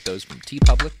can get those from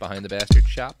TeePublic, Behind the Bastards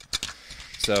shop.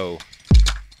 So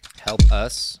help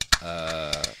us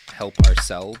help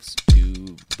ourselves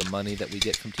to the money that we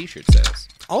get from T-shirt sales.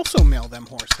 Also mail them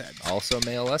horse heads. Also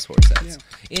mail us horse heads.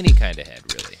 Yeah. Any kind of head,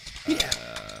 really. Yeah.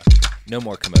 No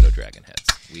more Komodo dragon heads.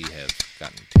 We have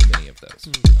gotten too many of those.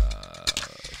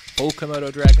 Full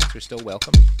Komodo dragons are still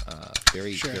welcome.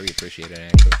 Very appreciated,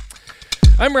 actually.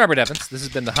 I'm Robert Evans. This has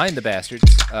been Behind the Bastards.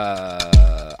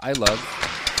 I love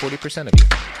 40% of you.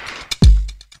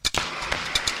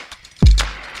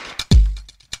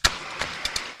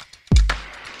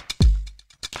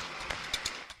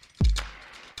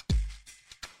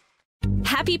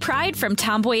 Happy Pride from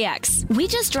Tomboy X. We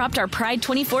just dropped our Pride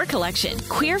 24 collection.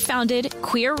 Queer founded,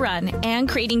 queer run, and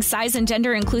creating size and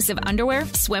gender inclusive underwear,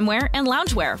 swimwear, and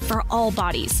loungewear for all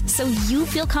bodies, so you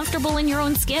feel comfortable in your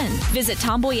own skin. Visit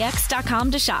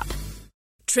tomboyx.com to shop.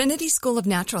 Trinity School of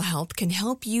Natural Health can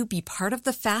help you be part of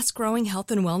the fast-growing health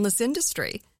and wellness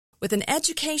industry. With an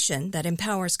education that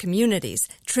empowers communities,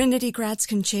 Trinity grads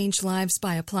can change lives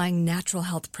by applying natural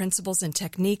health principles and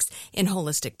techniques in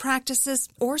holistic practices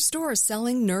or stores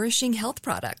selling nourishing health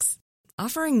products.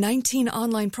 Offering 19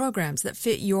 online programs that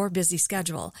fit your busy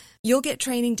schedule, you'll get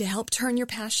training to help turn your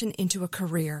passion into a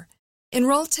career.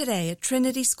 Enroll today at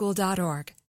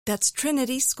trinityschool.org. That's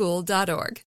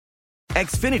trinityschool.org.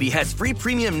 Xfinity has free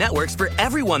premium networks for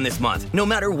everyone this month, no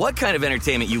matter what kind of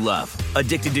entertainment you love.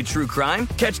 Addicted to true crime?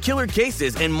 Catch killer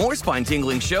cases and more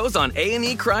spine-tingling shows on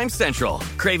A&E Crime Central.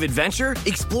 Crave adventure?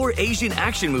 Explore Asian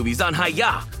action movies on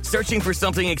Hi-Ya. Searching for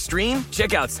something extreme?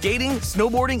 Check out skating,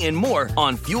 snowboarding, and more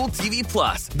on Fuel TV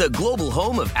Plus, the global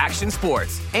home of action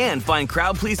sports. And find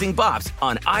crowd-pleasing bops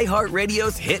on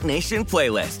iHeartRadio's Hit Nation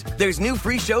playlist. There's new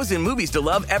free shows and movies to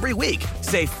love every week.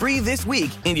 Say free this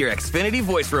week in your Xfinity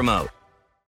voice remote.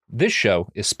 This show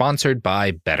is sponsored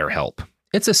by BetterHelp.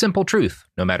 It's a simple truth.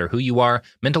 No matter who you are,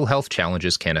 mental health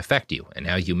challenges can affect you, and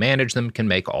how you manage them can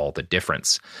make all the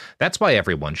difference. That's why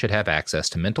everyone should have access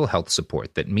to mental health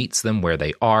support that meets them where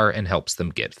they are and helps them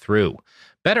get through.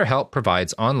 BetterHelp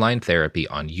provides online therapy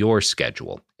on your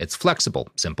schedule. It's flexible,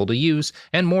 simple to use,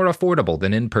 and more affordable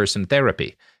than in-person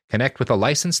therapy. Connect with a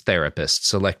licensed therapist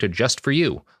selected just for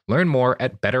you. Learn more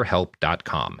at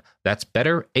BetterHelp.com. That's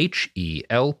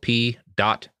BetterHelp.com.